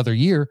 maybe in another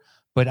year.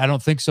 But I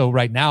don't think so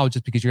right now,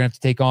 just because you're going to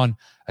have to take on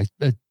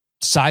a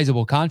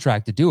sizable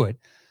contract to do it.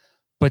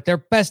 But their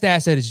best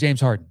asset is James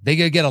Harden. They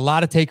could get a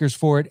lot of takers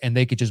for it, and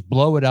they could just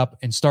blow it up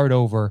and start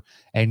over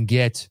and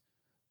get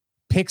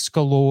picks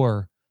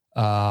galore.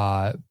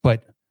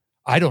 But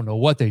I don't know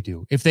what they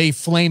do. If they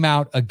flame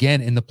out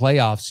again in the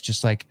playoffs,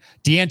 just like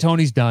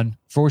D'Antoni's done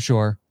for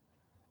sure.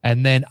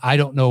 And then I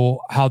don't know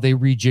how they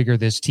rejigger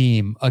this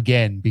team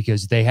again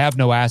because they have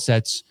no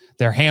assets.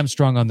 They're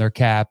hamstrung on their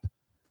cap.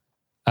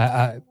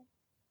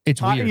 It's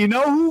weird. You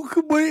know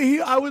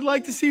who I would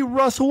like to see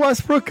Russell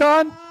Westbrook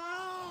on?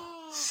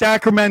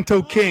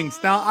 Sacramento Kings.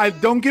 Now,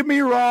 don't get me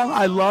wrong.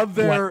 I love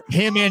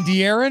him and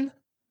De'Aaron.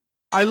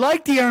 I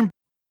like De'Aaron.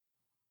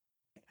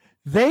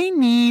 They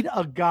need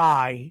a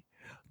guy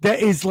that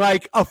is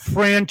like a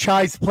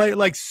franchise player,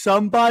 like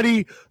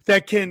somebody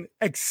that can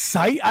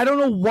excite. I don't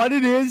know what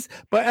it is,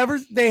 but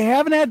they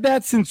haven't had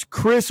that since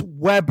Chris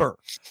Webber.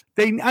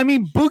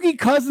 Boogie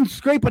Cousins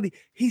is great, but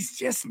he's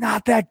just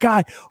not that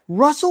guy.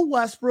 Russell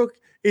Westbrook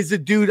is a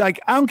dude, like,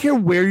 I don't care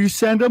where you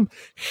send him.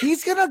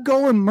 He's going to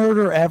go and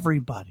murder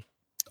everybody.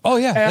 Oh,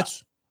 yeah.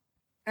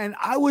 And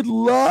I would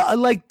love,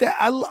 like that.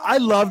 I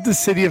love the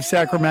city of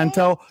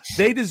Sacramento.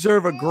 They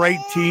deserve a great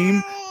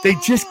team. They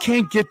just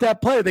can't get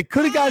that player. They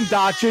could have gotten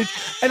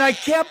Doncic, and I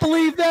can't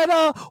believe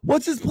that.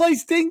 What's his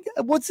face?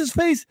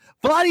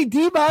 Vlade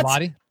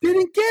Divac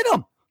didn't get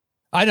him.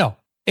 I know.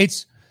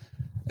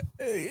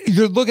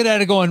 You're looking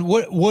at it going,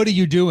 what are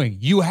you doing?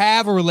 You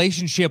have a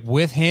relationship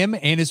with him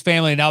and his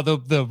family. Now,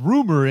 the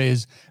rumor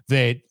is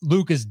that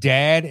Luka's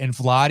dad and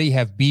Vlade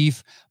have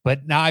beef,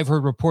 but now I've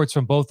heard reports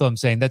from both of them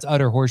saying that's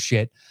utter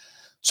horseshit.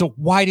 So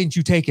why didn't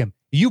you take him?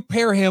 You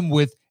pair him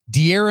with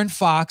De'Aaron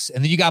Fox,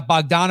 and then you got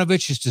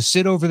Bogdanovich just to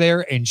sit over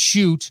there and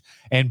shoot,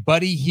 and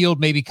Buddy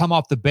Hield maybe come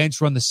off the bench,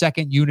 run the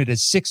second unit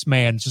as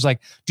 6-man. It's just like,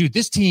 dude,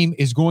 this team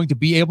is going to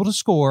be able to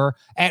score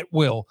at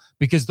will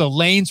because the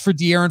lanes for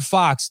De'Aaron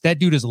Fox, that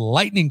dude is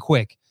lightning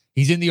quick.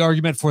 He's in the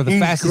argument for the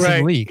fastest in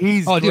the league.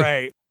 He's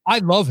great. Dude, I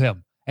love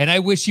him, and I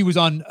wish he was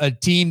on a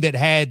team that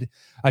had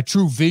a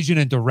true vision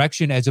and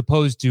direction as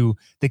opposed to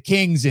the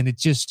Kings, and it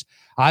just,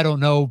 I don't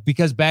know,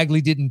 because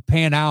Bagley didn't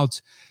pan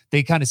out,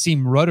 they kind of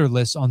seem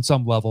rudderless on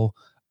some level.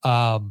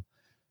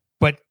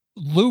 But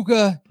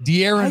Luka,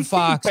 De'Aaron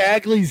Fox,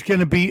 Bagley's going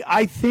to be.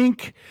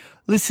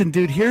 Listen,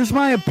 dude. Here's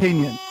my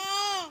opinion: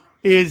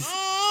 is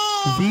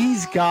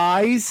these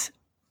guys,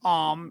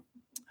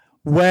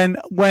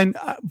 when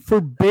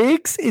for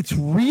bigs, it's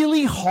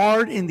really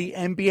hard in the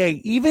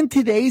NBA, even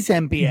today's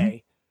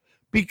NBA,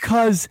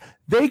 because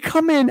they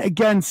come in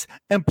against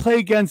and play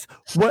against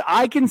what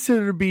I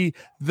consider to be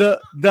the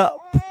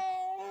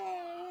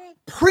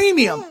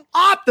premium,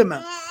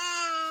 optimum,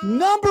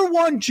 number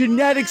one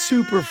genetic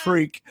super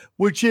freak,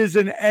 which is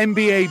an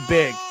NBA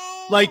big.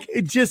 Like,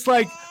 it's just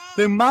like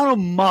the amount of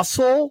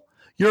muscle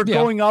you're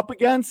going up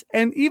against.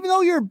 And even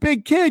though you're a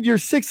big kid, you're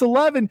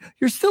 6'11",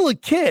 you're still a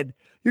kid.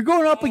 You're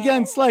going up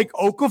against like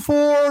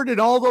Okafor and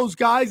all those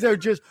guys that are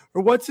just,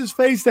 or what's his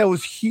face that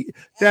was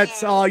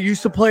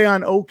used to play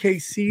on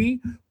OKC,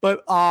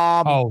 but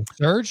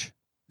Serge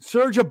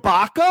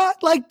Ibaka,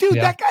 like, dude,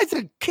 that guy's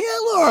a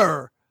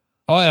killer.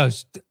 Oh, yeah,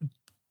 it's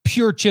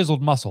pure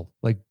chiseled muscle.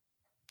 Like,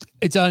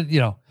 it's on,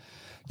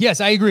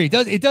 yes, I agree.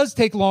 It does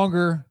take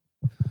longer.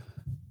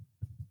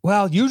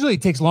 Well, usually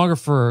it takes longer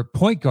for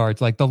point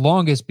guards, like the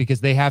longest, because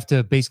they have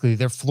to basically,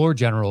 they're floor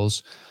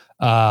generals.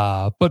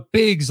 But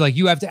bigs, like,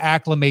 you have to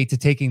acclimate to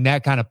taking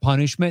that kind of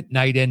punishment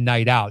night in,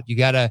 night out. You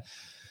gotta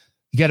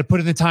put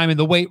in the time in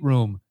the weight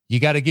room. You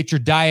got to get your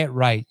diet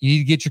right. You need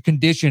to get your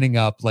conditioning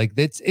up. Like,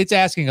 it's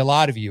asking a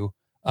lot of you.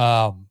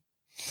 I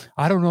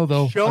don't know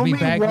though. Show me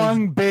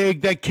one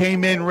big that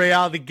came in right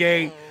out of the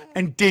gate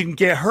and didn't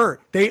get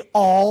hurt. They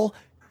all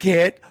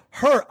get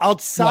hurt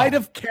outside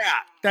of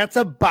Cat. That's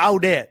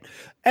about it.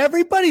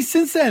 Everybody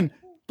since then,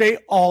 they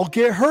all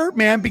get hurt,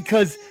 man,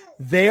 because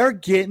they are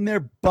getting their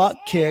butt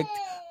kicked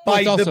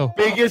by the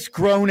biggest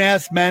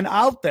grown-ass men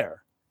out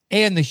there.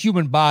 And the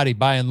human body,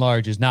 by and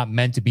large, is not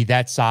meant to be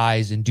that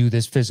size and do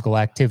this physical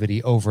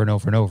activity over and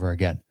over and over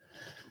again.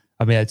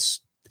 I mean,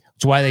 it's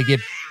why they get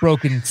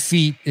broken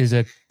feet is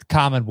a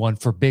common one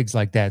for bigs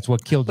like that. It's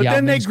what killed But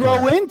then they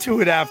grow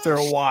into it after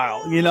a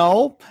while,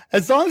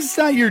 As long as it's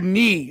not your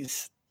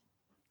knees,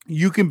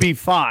 you can be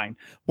fine.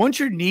 Once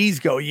your knees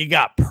go, you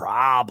got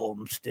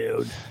problems,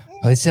 dude.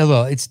 I say,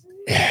 well,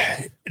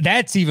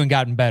 that's even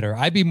gotten better.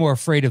 I'd be more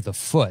afraid of the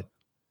foot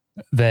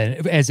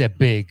than as a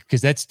big,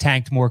 because that's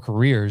tanked more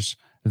careers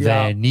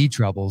than knee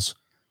troubles.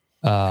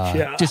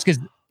 Just because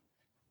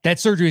that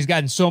surgery has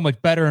gotten so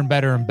much better and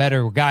better and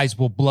better. Guys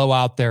will blow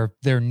out their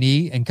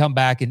knee and come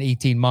back in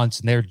 18 months,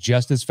 and they're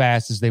just as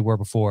fast as they were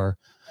before.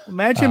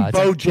 Imagine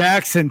Bo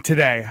Jackson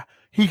today.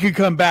 He could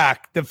come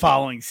back the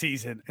following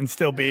season and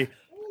still be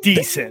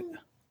decent.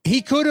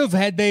 He could have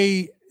had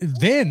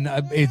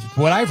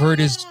what I've heard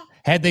is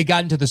had they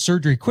gotten to the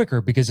surgery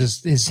quicker, because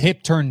his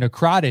hip turned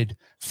necrotic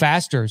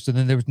faster. So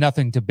then there was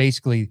nothing to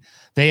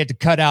they had to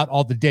cut out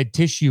all the dead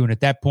tissue. And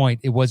at that point,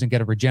 it wasn't going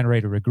to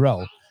regenerate or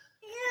regrow.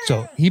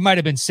 So he might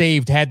have been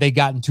saved had they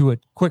gotten to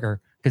it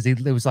quicker, because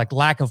it was like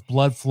lack of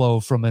blood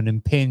flow from an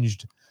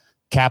impinged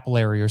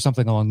capillary or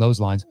something along those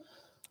lines.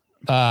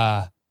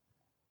 All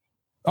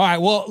right.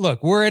 Well,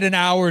 look, we're at an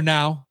hour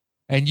now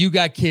and you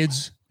got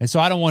kids. And so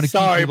I don't want to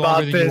keep you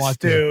longer than you want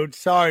to. Dude.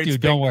 Sorry,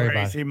 dude. Don't worry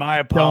about it. My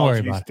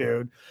apologies,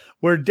 dude.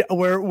 We're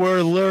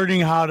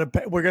learning how to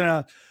pay. We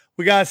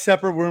got a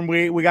separate room.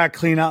 We got to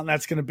clean out, and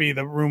that's going to be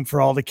the room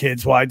for all the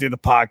kids while I do the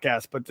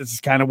podcast. But this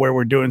is kind of where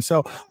we're doing.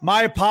 So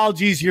my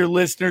apologies to your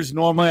listeners.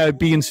 Normally I'd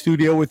be in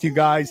studio with you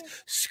guys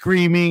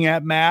screaming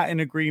at Matt in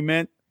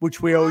agreement,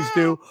 which we always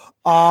do.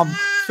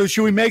 So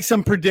should we make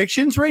some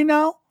predictions right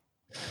now?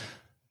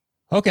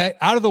 Okay.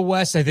 Out of the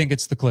West, I think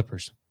it's the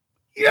Clippers.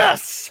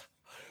 Yes.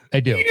 I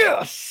do.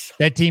 Yes.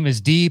 That team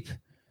is deep.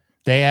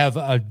 They have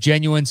a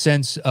genuine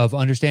sense of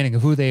understanding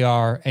of who they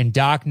are, and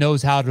Doc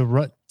knows how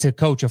to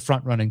coach a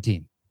front-running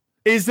team.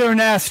 Is there an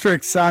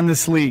asterisk on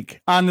this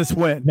league, on this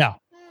win? No,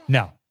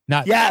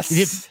 not.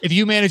 Yes. If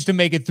you manage to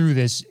make it through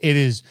this, it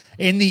is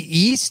in the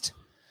East.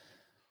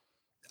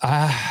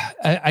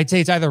 I'd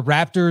say it's either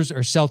Raptors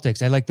or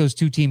Celtics. I like those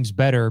two teams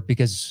better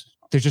because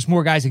there's just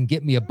more guys that can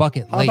get me a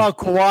bucket late. How about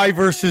Kawhi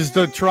versus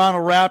the Toronto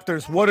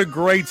Raptors? What a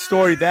great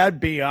story that'd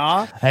be,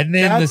 huh? And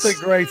then it's a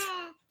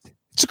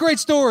great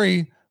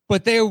story,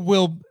 but they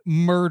will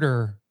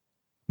murder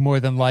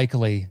more than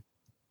likely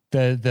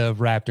the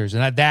Raptors,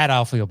 and that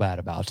I'll feel bad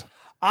about.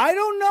 I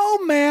don't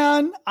know,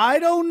 man. I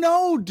don't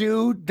know,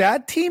 dude.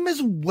 That team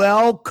is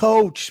well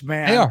coached,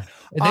 man. They are.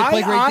 They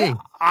play great game.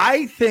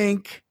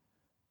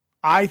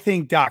 I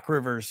think Doc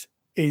Rivers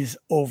is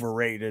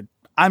overrated.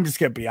 I'm just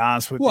gonna be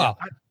honest with you. Well,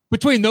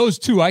 between those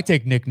two, I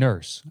take Nick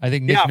Nurse. I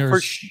think Nick Nurse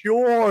for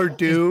sure,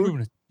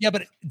 dude. Yeah,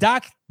 but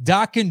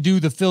Doc can do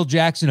the Phil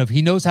Jackson of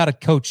he knows how to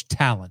coach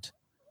talent,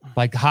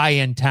 like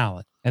high-end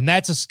talent, and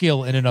that's a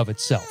skill in and of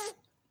itself.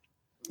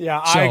 Yeah,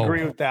 I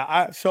agree with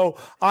that. So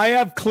I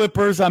have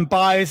Clippers. I'm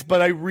biased,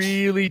 but I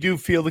really do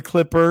feel the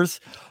Clippers.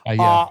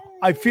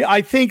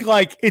 I think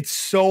like it's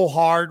so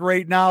hard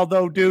right now,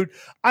 though, dude.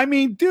 I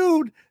mean,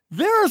 dude,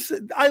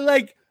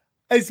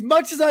 as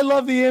much as I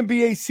love the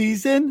NBA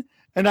season,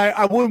 and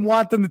I wouldn't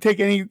want them to take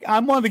any.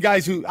 I'm one of the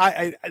guys who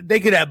they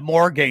could have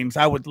more games.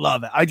 I would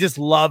love it. I just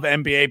love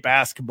NBA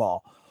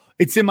basketball.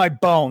 It's in my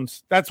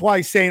bones. That's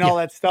why saying all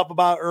that stuff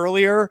about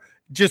earlier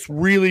just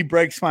really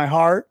breaks my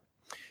heart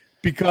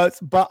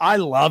but I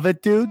love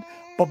it, dude.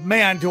 But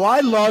man, do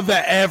I love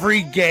that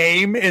every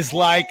game is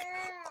like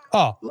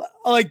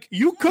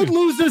you could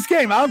lose this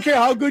game. I don't care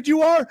how good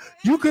you are.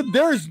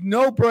 There's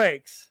no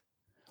breaks.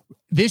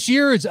 This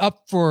year is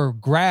up for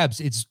grabs.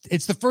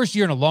 It's the first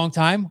year in a long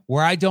time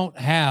where I don't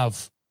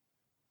have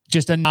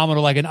just a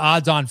nominal, like an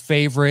odds-on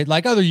favorite.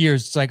 Like other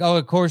years, it's like, oh,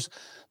 of course,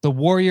 the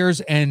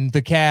Warriors and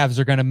the Cavs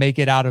are going to make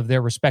it out of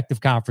their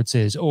respective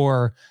conferences.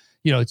 Or,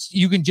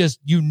 you can just,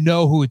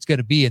 who it's going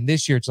to be. And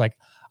this year, it's like,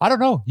 I don't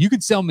know. You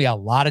could sell me a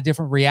lot of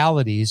different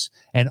realities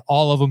and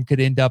all of them could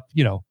end up,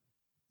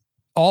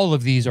 all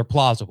of these are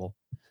plausible.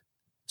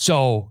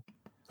 So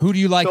who do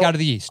you like out of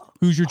the East?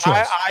 Who's your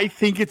choice? I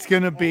think it's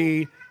going to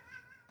be,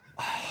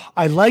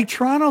 I like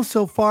Toronto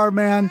so far,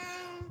 man.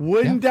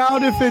 Wouldn't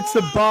doubt if it's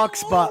the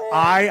Bucks, but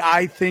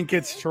I think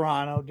it's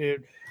Toronto,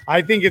 dude.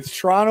 I think it's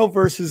Toronto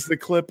versus the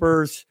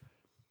Clippers,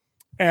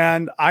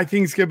 and I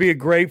think it's gonna be a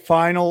great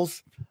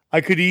finals.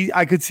 I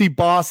could see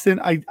Boston.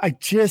 I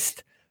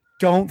just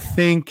don't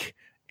think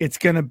it's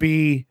gonna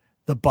be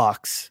the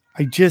Bucks.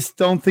 I just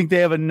don't think they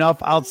have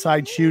enough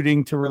outside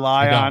shooting to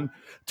rely on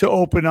to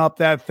open up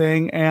that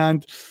thing,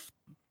 and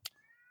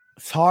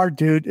it's hard,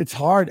 dude. It's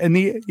hard, and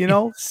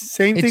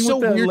same thing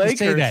with the Lakers.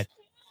 To say that.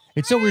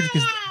 It's so weird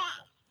because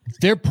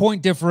their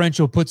point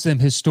differential puts them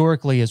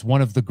historically as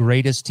one of the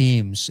greatest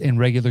teams in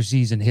regular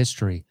season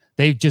history.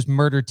 They've just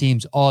murdered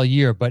teams all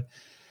year. But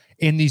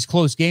in these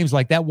close games,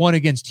 like that one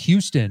against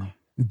Houston,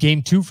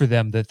 game 2 for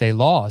them that they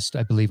lost,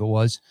 I believe it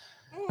was.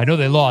 I know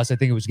they lost. I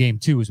think it was game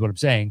 2 is what I'm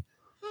saying.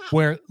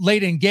 Where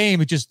late in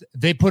game,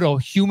 they put a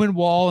human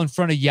wall in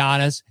front of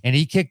Giannis and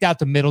he kicked out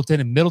to Middleton,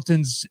 and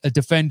Middleton's a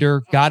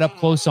defender got up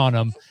close on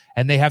him,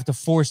 and they have to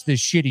force this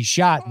shitty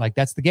shot. Like,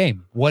 that's the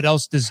game. What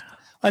else does...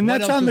 And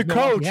that's on the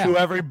coach, who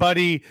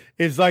everybody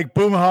is like,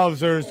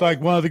 Boomhauser is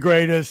like one of the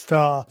greatest. Such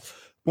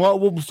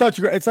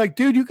a great. It's like,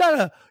 dude, you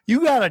gotta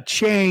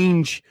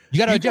change. You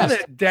gotta adjust.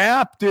 Gotta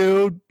adapt,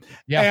 dude.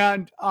 Yeah.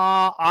 And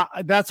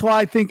that's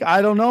why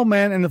I don't know,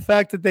 man. And the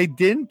fact that they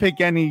didn't pick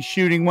any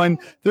shooting when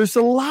there's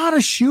a lot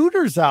of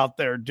shooters out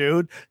there,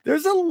 dude.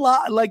 There's a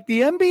lot. Like,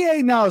 the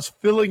NBA now is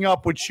filling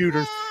up with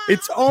shooters.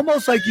 It's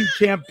almost like you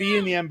can't be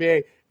in the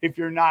NBA if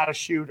you're not a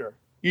shooter.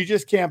 You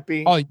just can't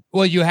be. Oh,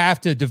 well, you have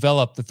to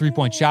develop the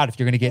 3-point shot if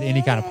you're going to get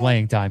any kind of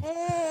playing time.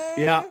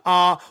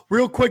 Yeah.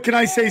 Real quick, can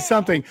I say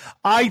something?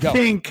 I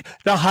think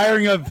the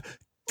hiring of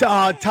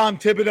Tom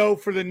Thibodeau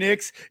for the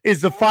Knicks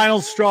is the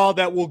final straw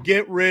that will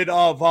get rid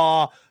of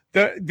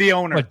the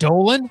owner. What,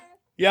 Dolan?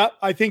 Yeah,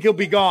 I think he'll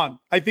be gone.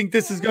 I think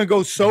this is going to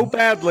go so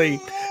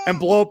badly and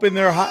blow up in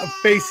their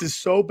faces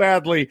so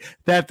badly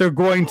that they're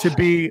going to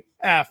be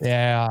effed.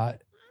 Yeah.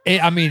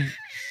 I mean,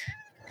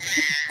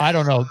 I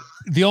don't know.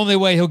 The only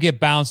way he'll get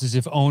bounced is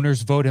if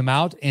owners vote him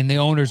out, and the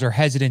owners are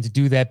hesitant to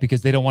do that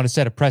because they don't want to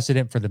set a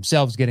precedent for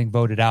themselves getting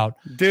voted out.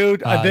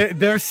 Dude,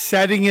 they're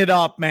setting it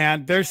up,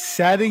 man. They're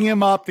setting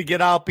him up to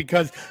get out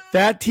because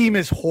that team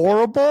is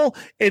horrible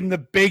in the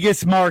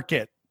biggest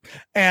market.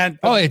 And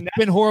it's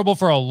been horrible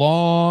for a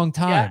long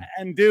time. Yeah,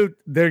 and dude,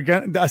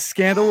 a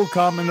scandal will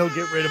come and they'll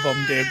get rid of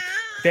him, dude.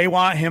 They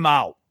want him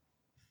out.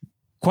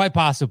 Quite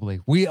possibly.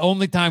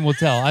 Only time will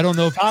tell. I don't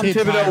know if Tom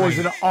Thibodeau was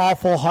an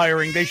awful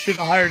hiring. They should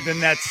have hired the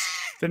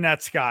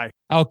Nets guy.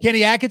 Oh,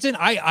 Kenny Atkinson?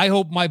 I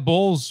hope my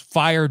Bulls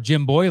fire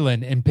Jim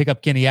Boylan and pick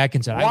up Kenny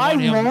Atkinson. Why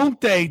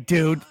won't they,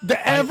 dude?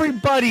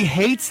 Everybody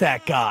hates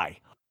that guy.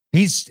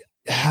 He's,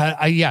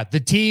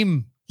 the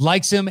team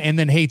likes him and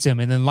then hates him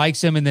and then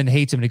likes him and then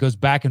hates him. And it goes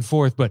back and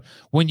forth. But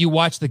when you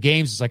watch the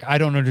games, it's like, I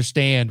don't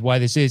understand why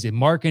this is. In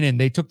Markkanen,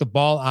 they took the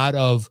ball out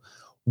of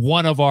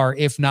one of our,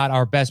 if not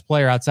our best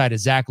player outside of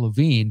Zach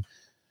LaVine,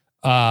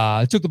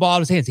 took the ball out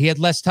of his hands. He had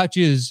less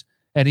touches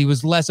and he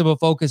was less of a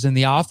focus in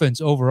the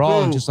offense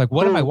overall. And just like,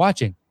 what am I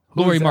watching?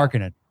 Lauri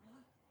Markkanen.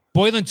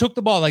 Boylan took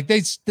the ball. Like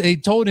they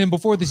told him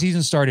before the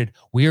season started,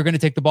 we are going to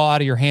take the ball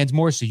out of your hands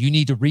more. So you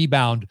need to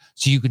rebound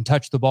so you can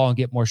touch the ball and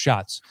get more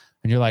shots.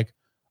 And you're like,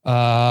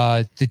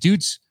 the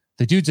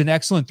dude's an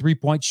excellent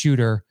 3-point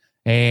shooter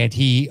and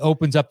he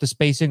opens up the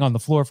spacing on the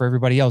floor for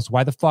everybody else.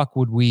 Why the fuck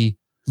would we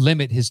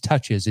limit his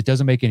touches? It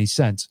doesn't make any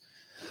sense.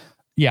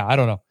 Yeah, I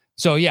don't know.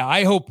 So yeah,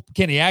 I hope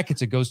Kenny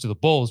Atkinson goes to the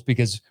Bulls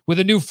because with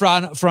a new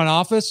front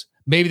office,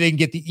 maybe they can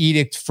get the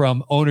edict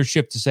from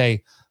ownership to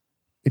say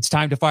it's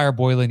time to fire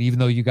Boylan, even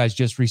though you guys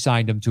just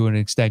re-signed him to an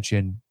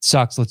extension.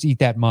 Sucks. Let's eat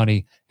that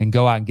money and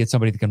go out and get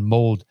somebody that can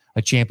mold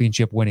a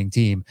championship winning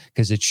team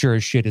because it sure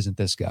as shit isn't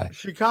this guy.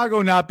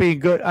 Chicago not being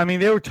good. I mean,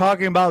 they were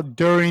talking about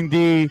during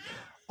the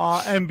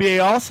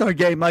NBA All-Star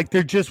game, like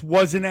there just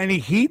wasn't any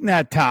heat in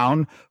that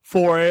town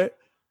for it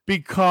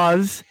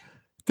because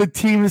the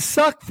team has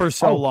sucked for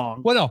so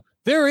long. Well, no,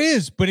 there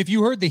is. But if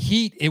you heard the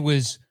Heat, it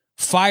was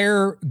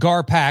fire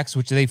Gar Pax,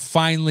 which they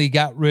finally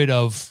got rid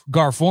of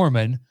Gar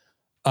Forman.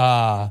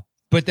 But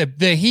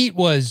the Heat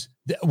was,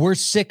 we're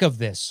sick of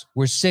this.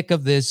 We're sick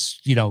of this.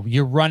 You know,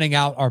 you're running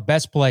out our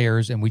best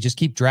players and we just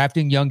keep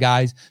drafting young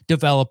guys,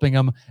 developing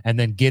them, and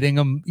then getting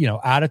them,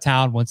 out of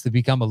town once they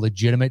become a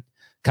legitimate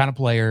kind of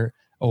player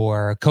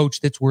or a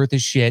coach that's worth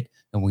his shit,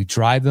 and we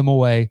drive them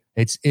away.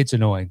 It's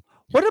annoying.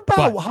 What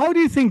about how do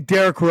you think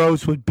Derrick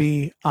Rose would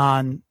be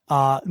on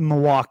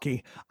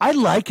Milwaukee? I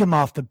like him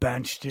off the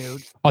bench,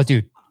 dude. Oh,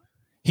 dude,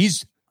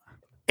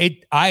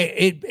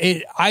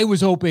 I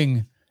was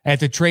hoping at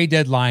the trade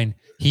deadline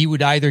he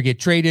would either get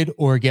traded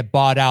or get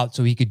bought out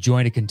so he could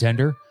join a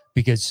contender,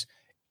 because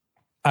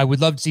I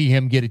would love to see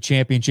him get a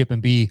championship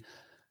and be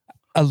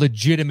a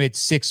legitimate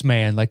six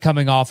man, like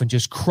coming off and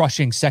just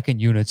crushing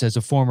second units as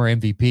a former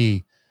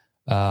MVP,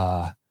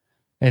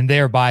 and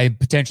thereby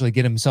potentially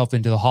get himself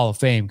into the Hall of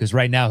Fame. Because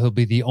right now he'll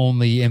be the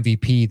only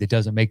MVP that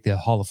doesn't make the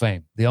Hall of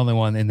Fame, the only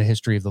one in the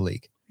history of the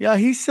league. Yeah,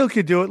 he still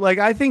could do it. Like,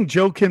 I think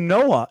Joakim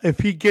Noah, if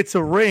he gets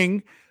a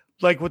ring,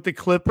 like with the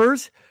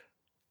Clippers,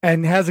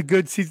 and has a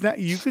good season,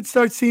 you could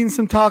start seeing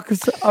some talk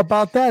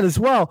about that as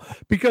well.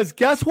 Because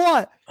guess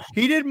what?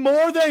 He did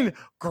more than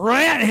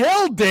Grant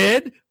Hill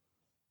did.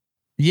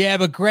 Yeah,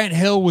 but Grant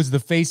Hill was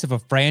the face of a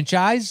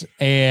franchise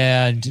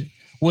and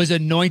was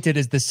anointed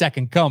as the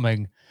second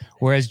coming.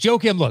 Whereas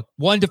Joakim, look,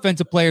 won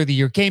Defensive Player of the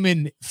Year, came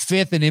in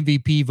fifth in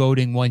MVP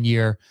voting one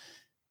year.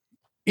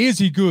 Is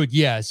he good?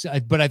 Yes.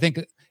 But I think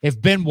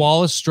if Ben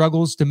Wallace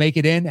struggles to make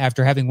it in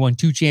after having won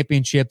 2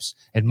 championships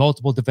and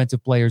multiple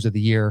Defensive Players of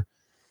the Year,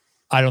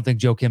 I don't think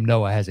Joakim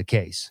Noah has a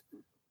case.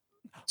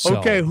 So,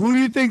 okay, who do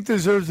you think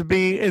deserves to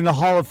be in the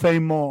Hall of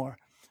Fame more?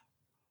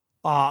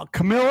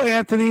 Camille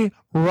Anthony,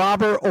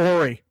 Robert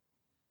Horry.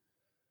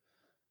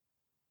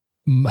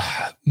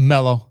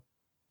 Melo.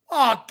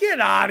 Oh, get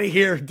out of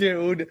here,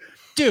 dude.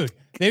 Dude,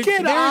 there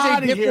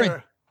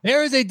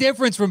is a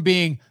difference from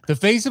being the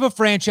face of a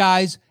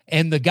franchise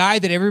and the guy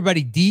that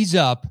everybody D's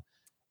up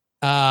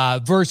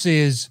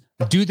versus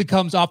the dude that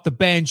comes off the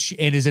bench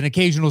and is an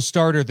occasional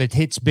starter that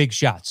hits big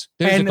shots.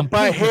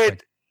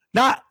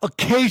 Not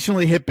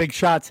occasionally hit big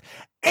shots.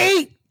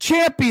 8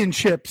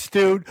 championships,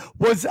 dude.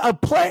 Was a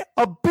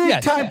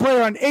big time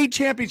player on 8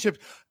 championships.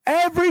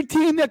 Every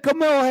team that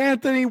Camille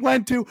Anthony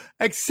went to,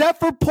 except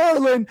for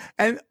Portland,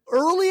 and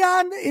early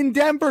on in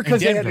Denver,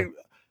 because they had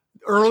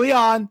early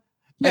on,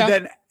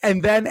 and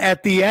then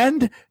at the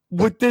end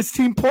with this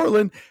team,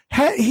 Portland,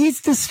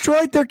 he's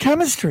destroyed their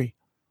chemistry.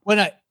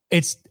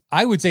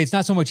 I would say it's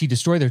not so much he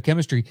destroyed their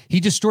chemistry. He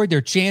destroyed their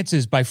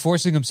chances by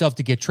forcing himself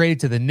to get traded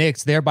to the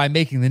Knicks, thereby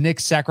making the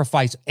Knicks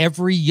sacrifice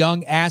every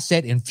young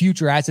asset and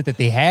future asset that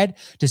they had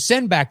to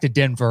send back to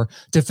Denver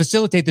to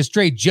facilitate this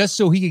trade just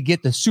so he could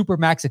get the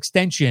Supermax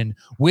extension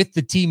with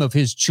the team of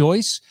his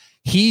choice.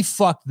 He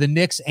fucked the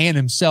Knicks and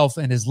himself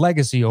and his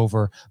legacy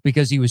over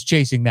because he was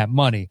chasing that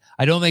money.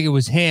 I don't think it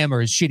was him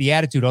or his shitty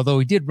attitude, although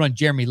he did run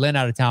Jeremy Lin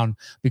out of town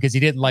because he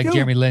didn't like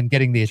Jeremy Lin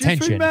getting the attention.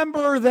 Just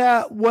remember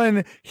that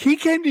when he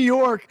came to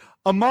York,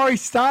 Amari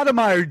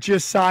Stoudemire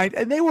just signed,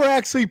 and they were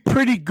actually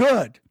pretty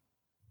good.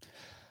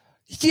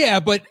 Yeah,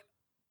 but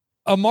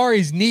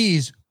Amari's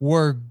knees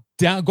were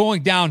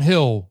going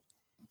downhill,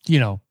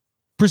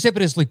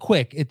 precipitously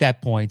quick at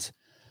that point.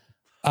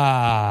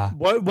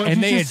 What did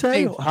you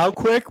say? How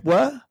quick?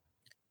 What?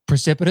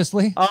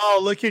 Precipitously? Oh,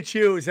 look at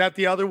you. Is that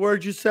the other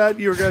word you said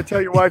you were going to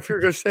tell your wife you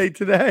were going to say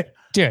today?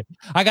 Dude,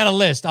 I got a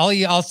list.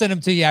 I'll send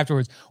them to you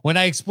afterwards. When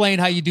I explain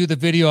how you do the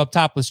video up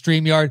top with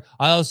StreamYard,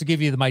 I also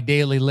give you my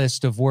daily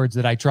list of words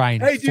that I try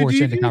and force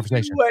into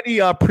conversation. Do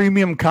you do any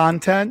premium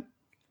content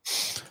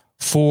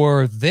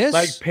for this?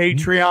 Like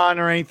Patreon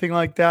or anything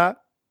like that?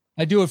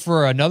 I do it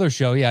for another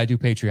show. Yeah, I do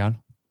Patreon.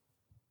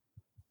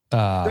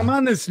 I'm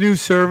on this new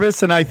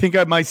service, and I think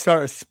I might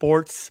start a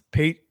sports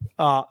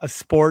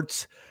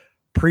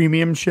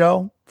premium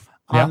show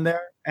on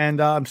there, and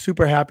I'm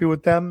super happy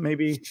with them.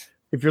 Maybe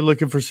if you're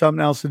looking for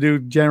something else to do,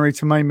 generate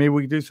some money, maybe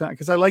we can do something,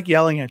 because I like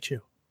yelling at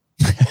you.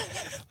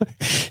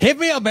 Hit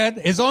me up, man.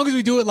 As long as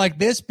we do it like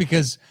this,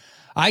 because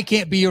I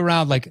can't be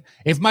around. Like,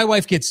 if my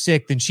wife gets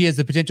sick, then she has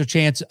the potential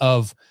chance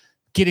of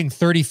getting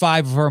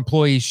 35 of her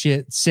employees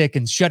sick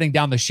and shutting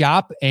down the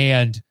shop,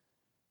 and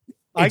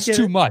it's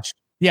too much.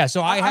 Yeah,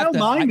 so I don't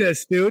mind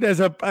this, dude. As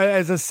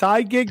a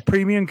side gig,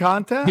 premium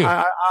content, dude,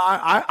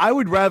 I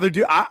would rather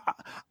do.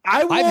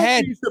 I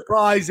won't be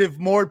surprised if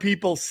more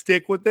people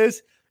stick with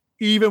this,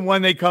 even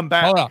when they come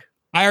back. Hold on.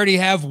 I already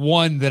have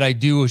one that I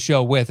do a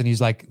show with, and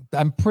he's like,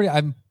 I'm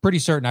pretty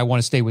certain I want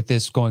to stay with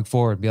this going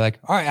forward. And be like,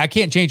 all right, I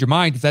can't change your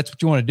mind if that's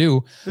what you want to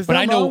do. But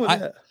I know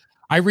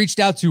I reached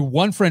out to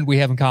one friend we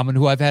have in common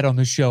who I've had on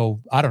the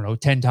show, I don't know,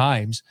 10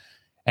 times.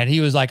 And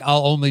he was like,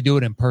 I'll only do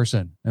it in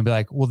person. And be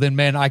like, well, then,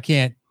 man, I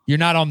can't. You're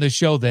not on this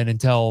show then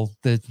until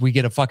we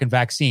get a fucking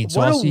vaccine.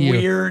 So I'll see you. What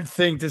a weird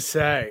thing to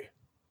say.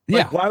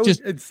 Like, yeah. Why would,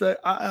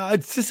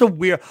 it's just a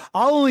weird.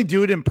 I'll only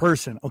do it in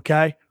person.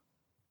 Okay.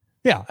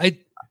 Yeah.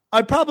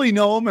 I probably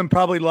know him and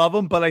probably love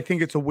him, but I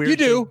think it's a weird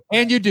thing.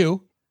 And you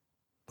do.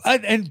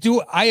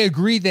 I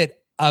agree that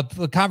a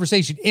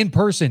conversation in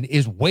person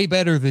is way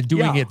better than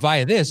doing it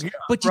via this,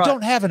 but you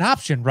don't have an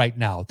option right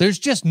now. There's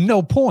just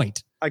no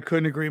point. I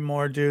couldn't agree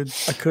more, dude.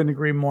 I couldn't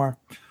agree more.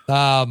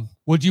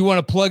 Would you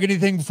want to plug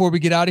anything before we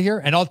get out of here?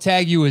 And I'll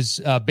tag you as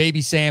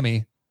Baby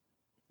Sammy.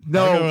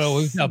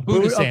 No,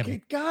 Buddha Sammy.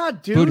 Okay,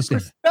 God, dude,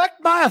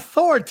 respect my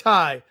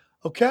authority.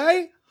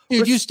 Okay,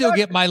 Dude, you still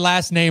get my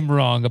last name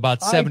wrong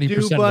about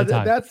 70% of the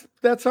time.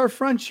 That's our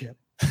friendship.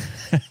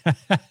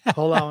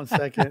 Hold on 1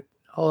 second.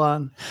 Hold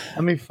on.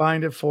 Let me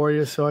find it for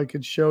you so I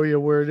could show you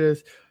where it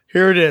is.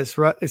 Here it is.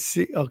 Right.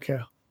 See. Okay.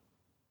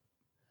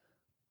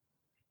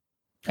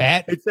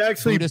 It's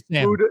actually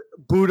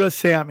Buddha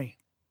Sammy.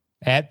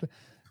 At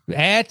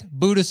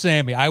Buddha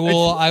Sammy. I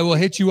will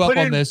hit you up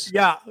on this.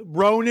 Yeah.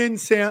 Ronan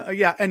Sam.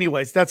 Yeah.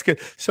 Anyways, that's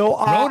good. So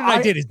Ronan,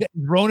 I did. Is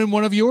Ronan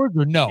one of yours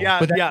or no?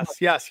 Yeah.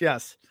 Yes.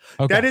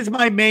 Okay. That is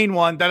my main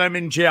one that I'm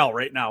in jail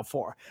right now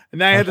for.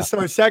 And then I had to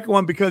start a second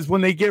one because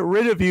when they get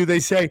rid of you, they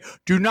say,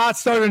 do not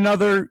start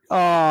another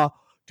account.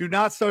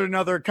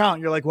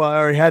 You're like, well, I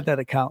already had that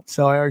account.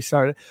 So I already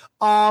started.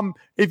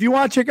 If you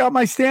want to check out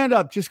my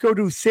stand-up, just go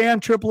to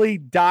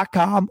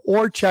samtripoli.com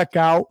or check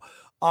out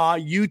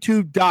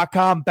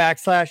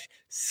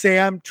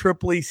youtube.com/Sam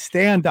Tripoli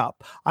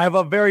stand-up. I have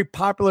a very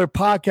popular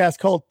podcast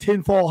called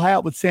Tinfoil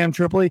Hat with Sam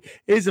Tripoli.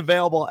 It is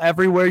available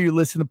everywhere you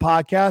listen to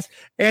podcasts,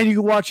 and you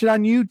can watch it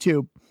on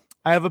YouTube.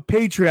 I have a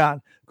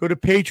Patreon. Go to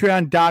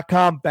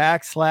patreon.com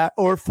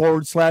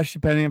 /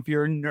 depending if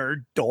you're a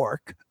nerd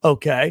dork.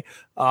 Okay.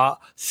 / we'll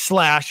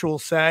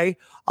say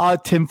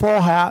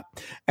Tinfoil Hat.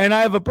 And I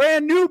have a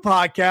brand new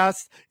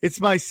podcast. It's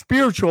my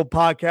spiritual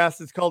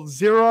podcast. It's called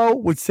Zero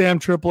with Sam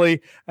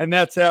Tripoli. And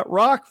that's at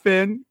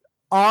Rockfin,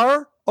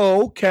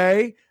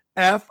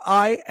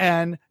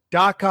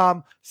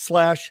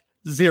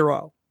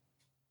 ROKFIN.com/0.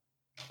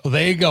 Well,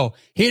 there you go.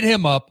 Hit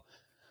him up.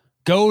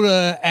 Go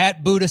to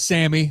at Buddha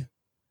Sammy.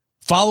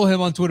 Follow him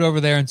on Twitter over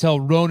there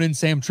until Ronan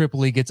Sam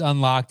Tripoli gets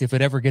unlocked, if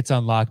it ever gets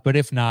unlocked. But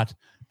if not,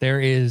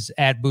 there is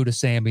at Buddha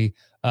Sammy.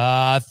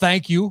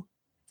 Thank you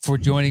for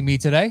joining me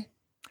today.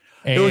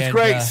 It was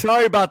great.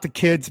 Sorry about the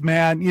kids,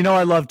 man. You know,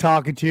 I love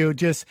talking to you.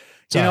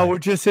 We're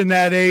just in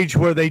that age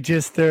where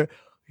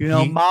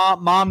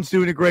mom's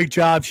doing a great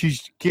job. She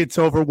gets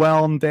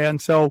overwhelmed. And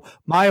so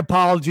my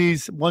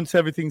apologies. Once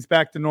everything's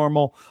back to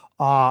normal,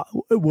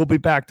 we'll be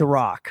back to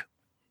rock.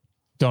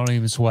 Don't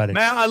even sweat it.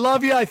 Man, I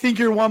love you. I think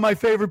you're one of my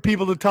favorite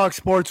people to talk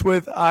sports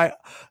with.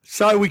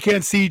 Sorry we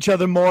can't see each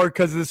other more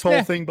because of this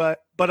whole thing, but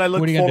I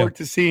look forward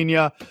to seeing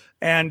you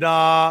and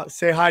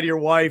say hi to your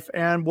wife,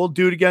 and we'll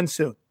do it again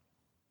soon.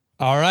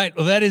 All right.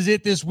 Well, that is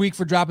it this week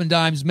for Dropping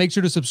Dimes. Make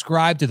sure to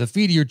subscribe to the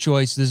feed of your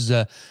choice. This is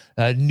a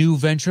new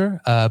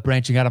venture,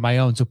 branching out of my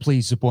own. So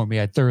please support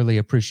me. I thoroughly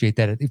appreciate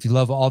that. If you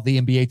love all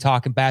the NBA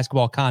talk and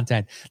basketball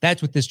content,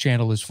 that's what this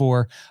channel is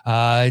for.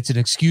 It's an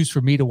excuse for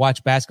me to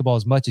watch basketball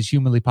as much as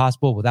humanly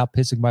possible without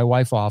pissing my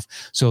wife off.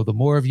 So the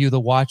more of you that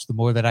watch, the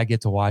more that I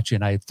get to watch.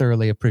 And I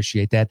thoroughly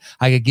appreciate that.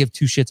 I could give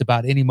two shits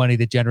about any money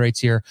that generates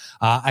here.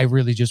 I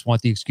really just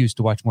want the excuse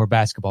to watch more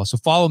basketball. So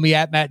follow me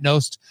at Matt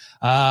Nost.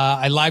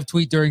 I live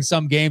tweet during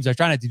some games. I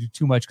try not to do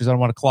too much because I don't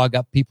want to clog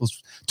up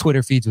people's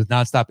Twitter feeds with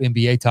nonstop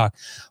NBA talk.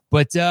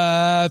 But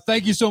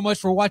thank you so much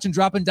for watching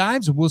Dropping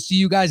Dimes. We'll see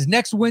you guys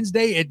next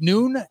Wednesday at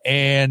noon.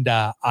 And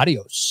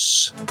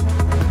adios.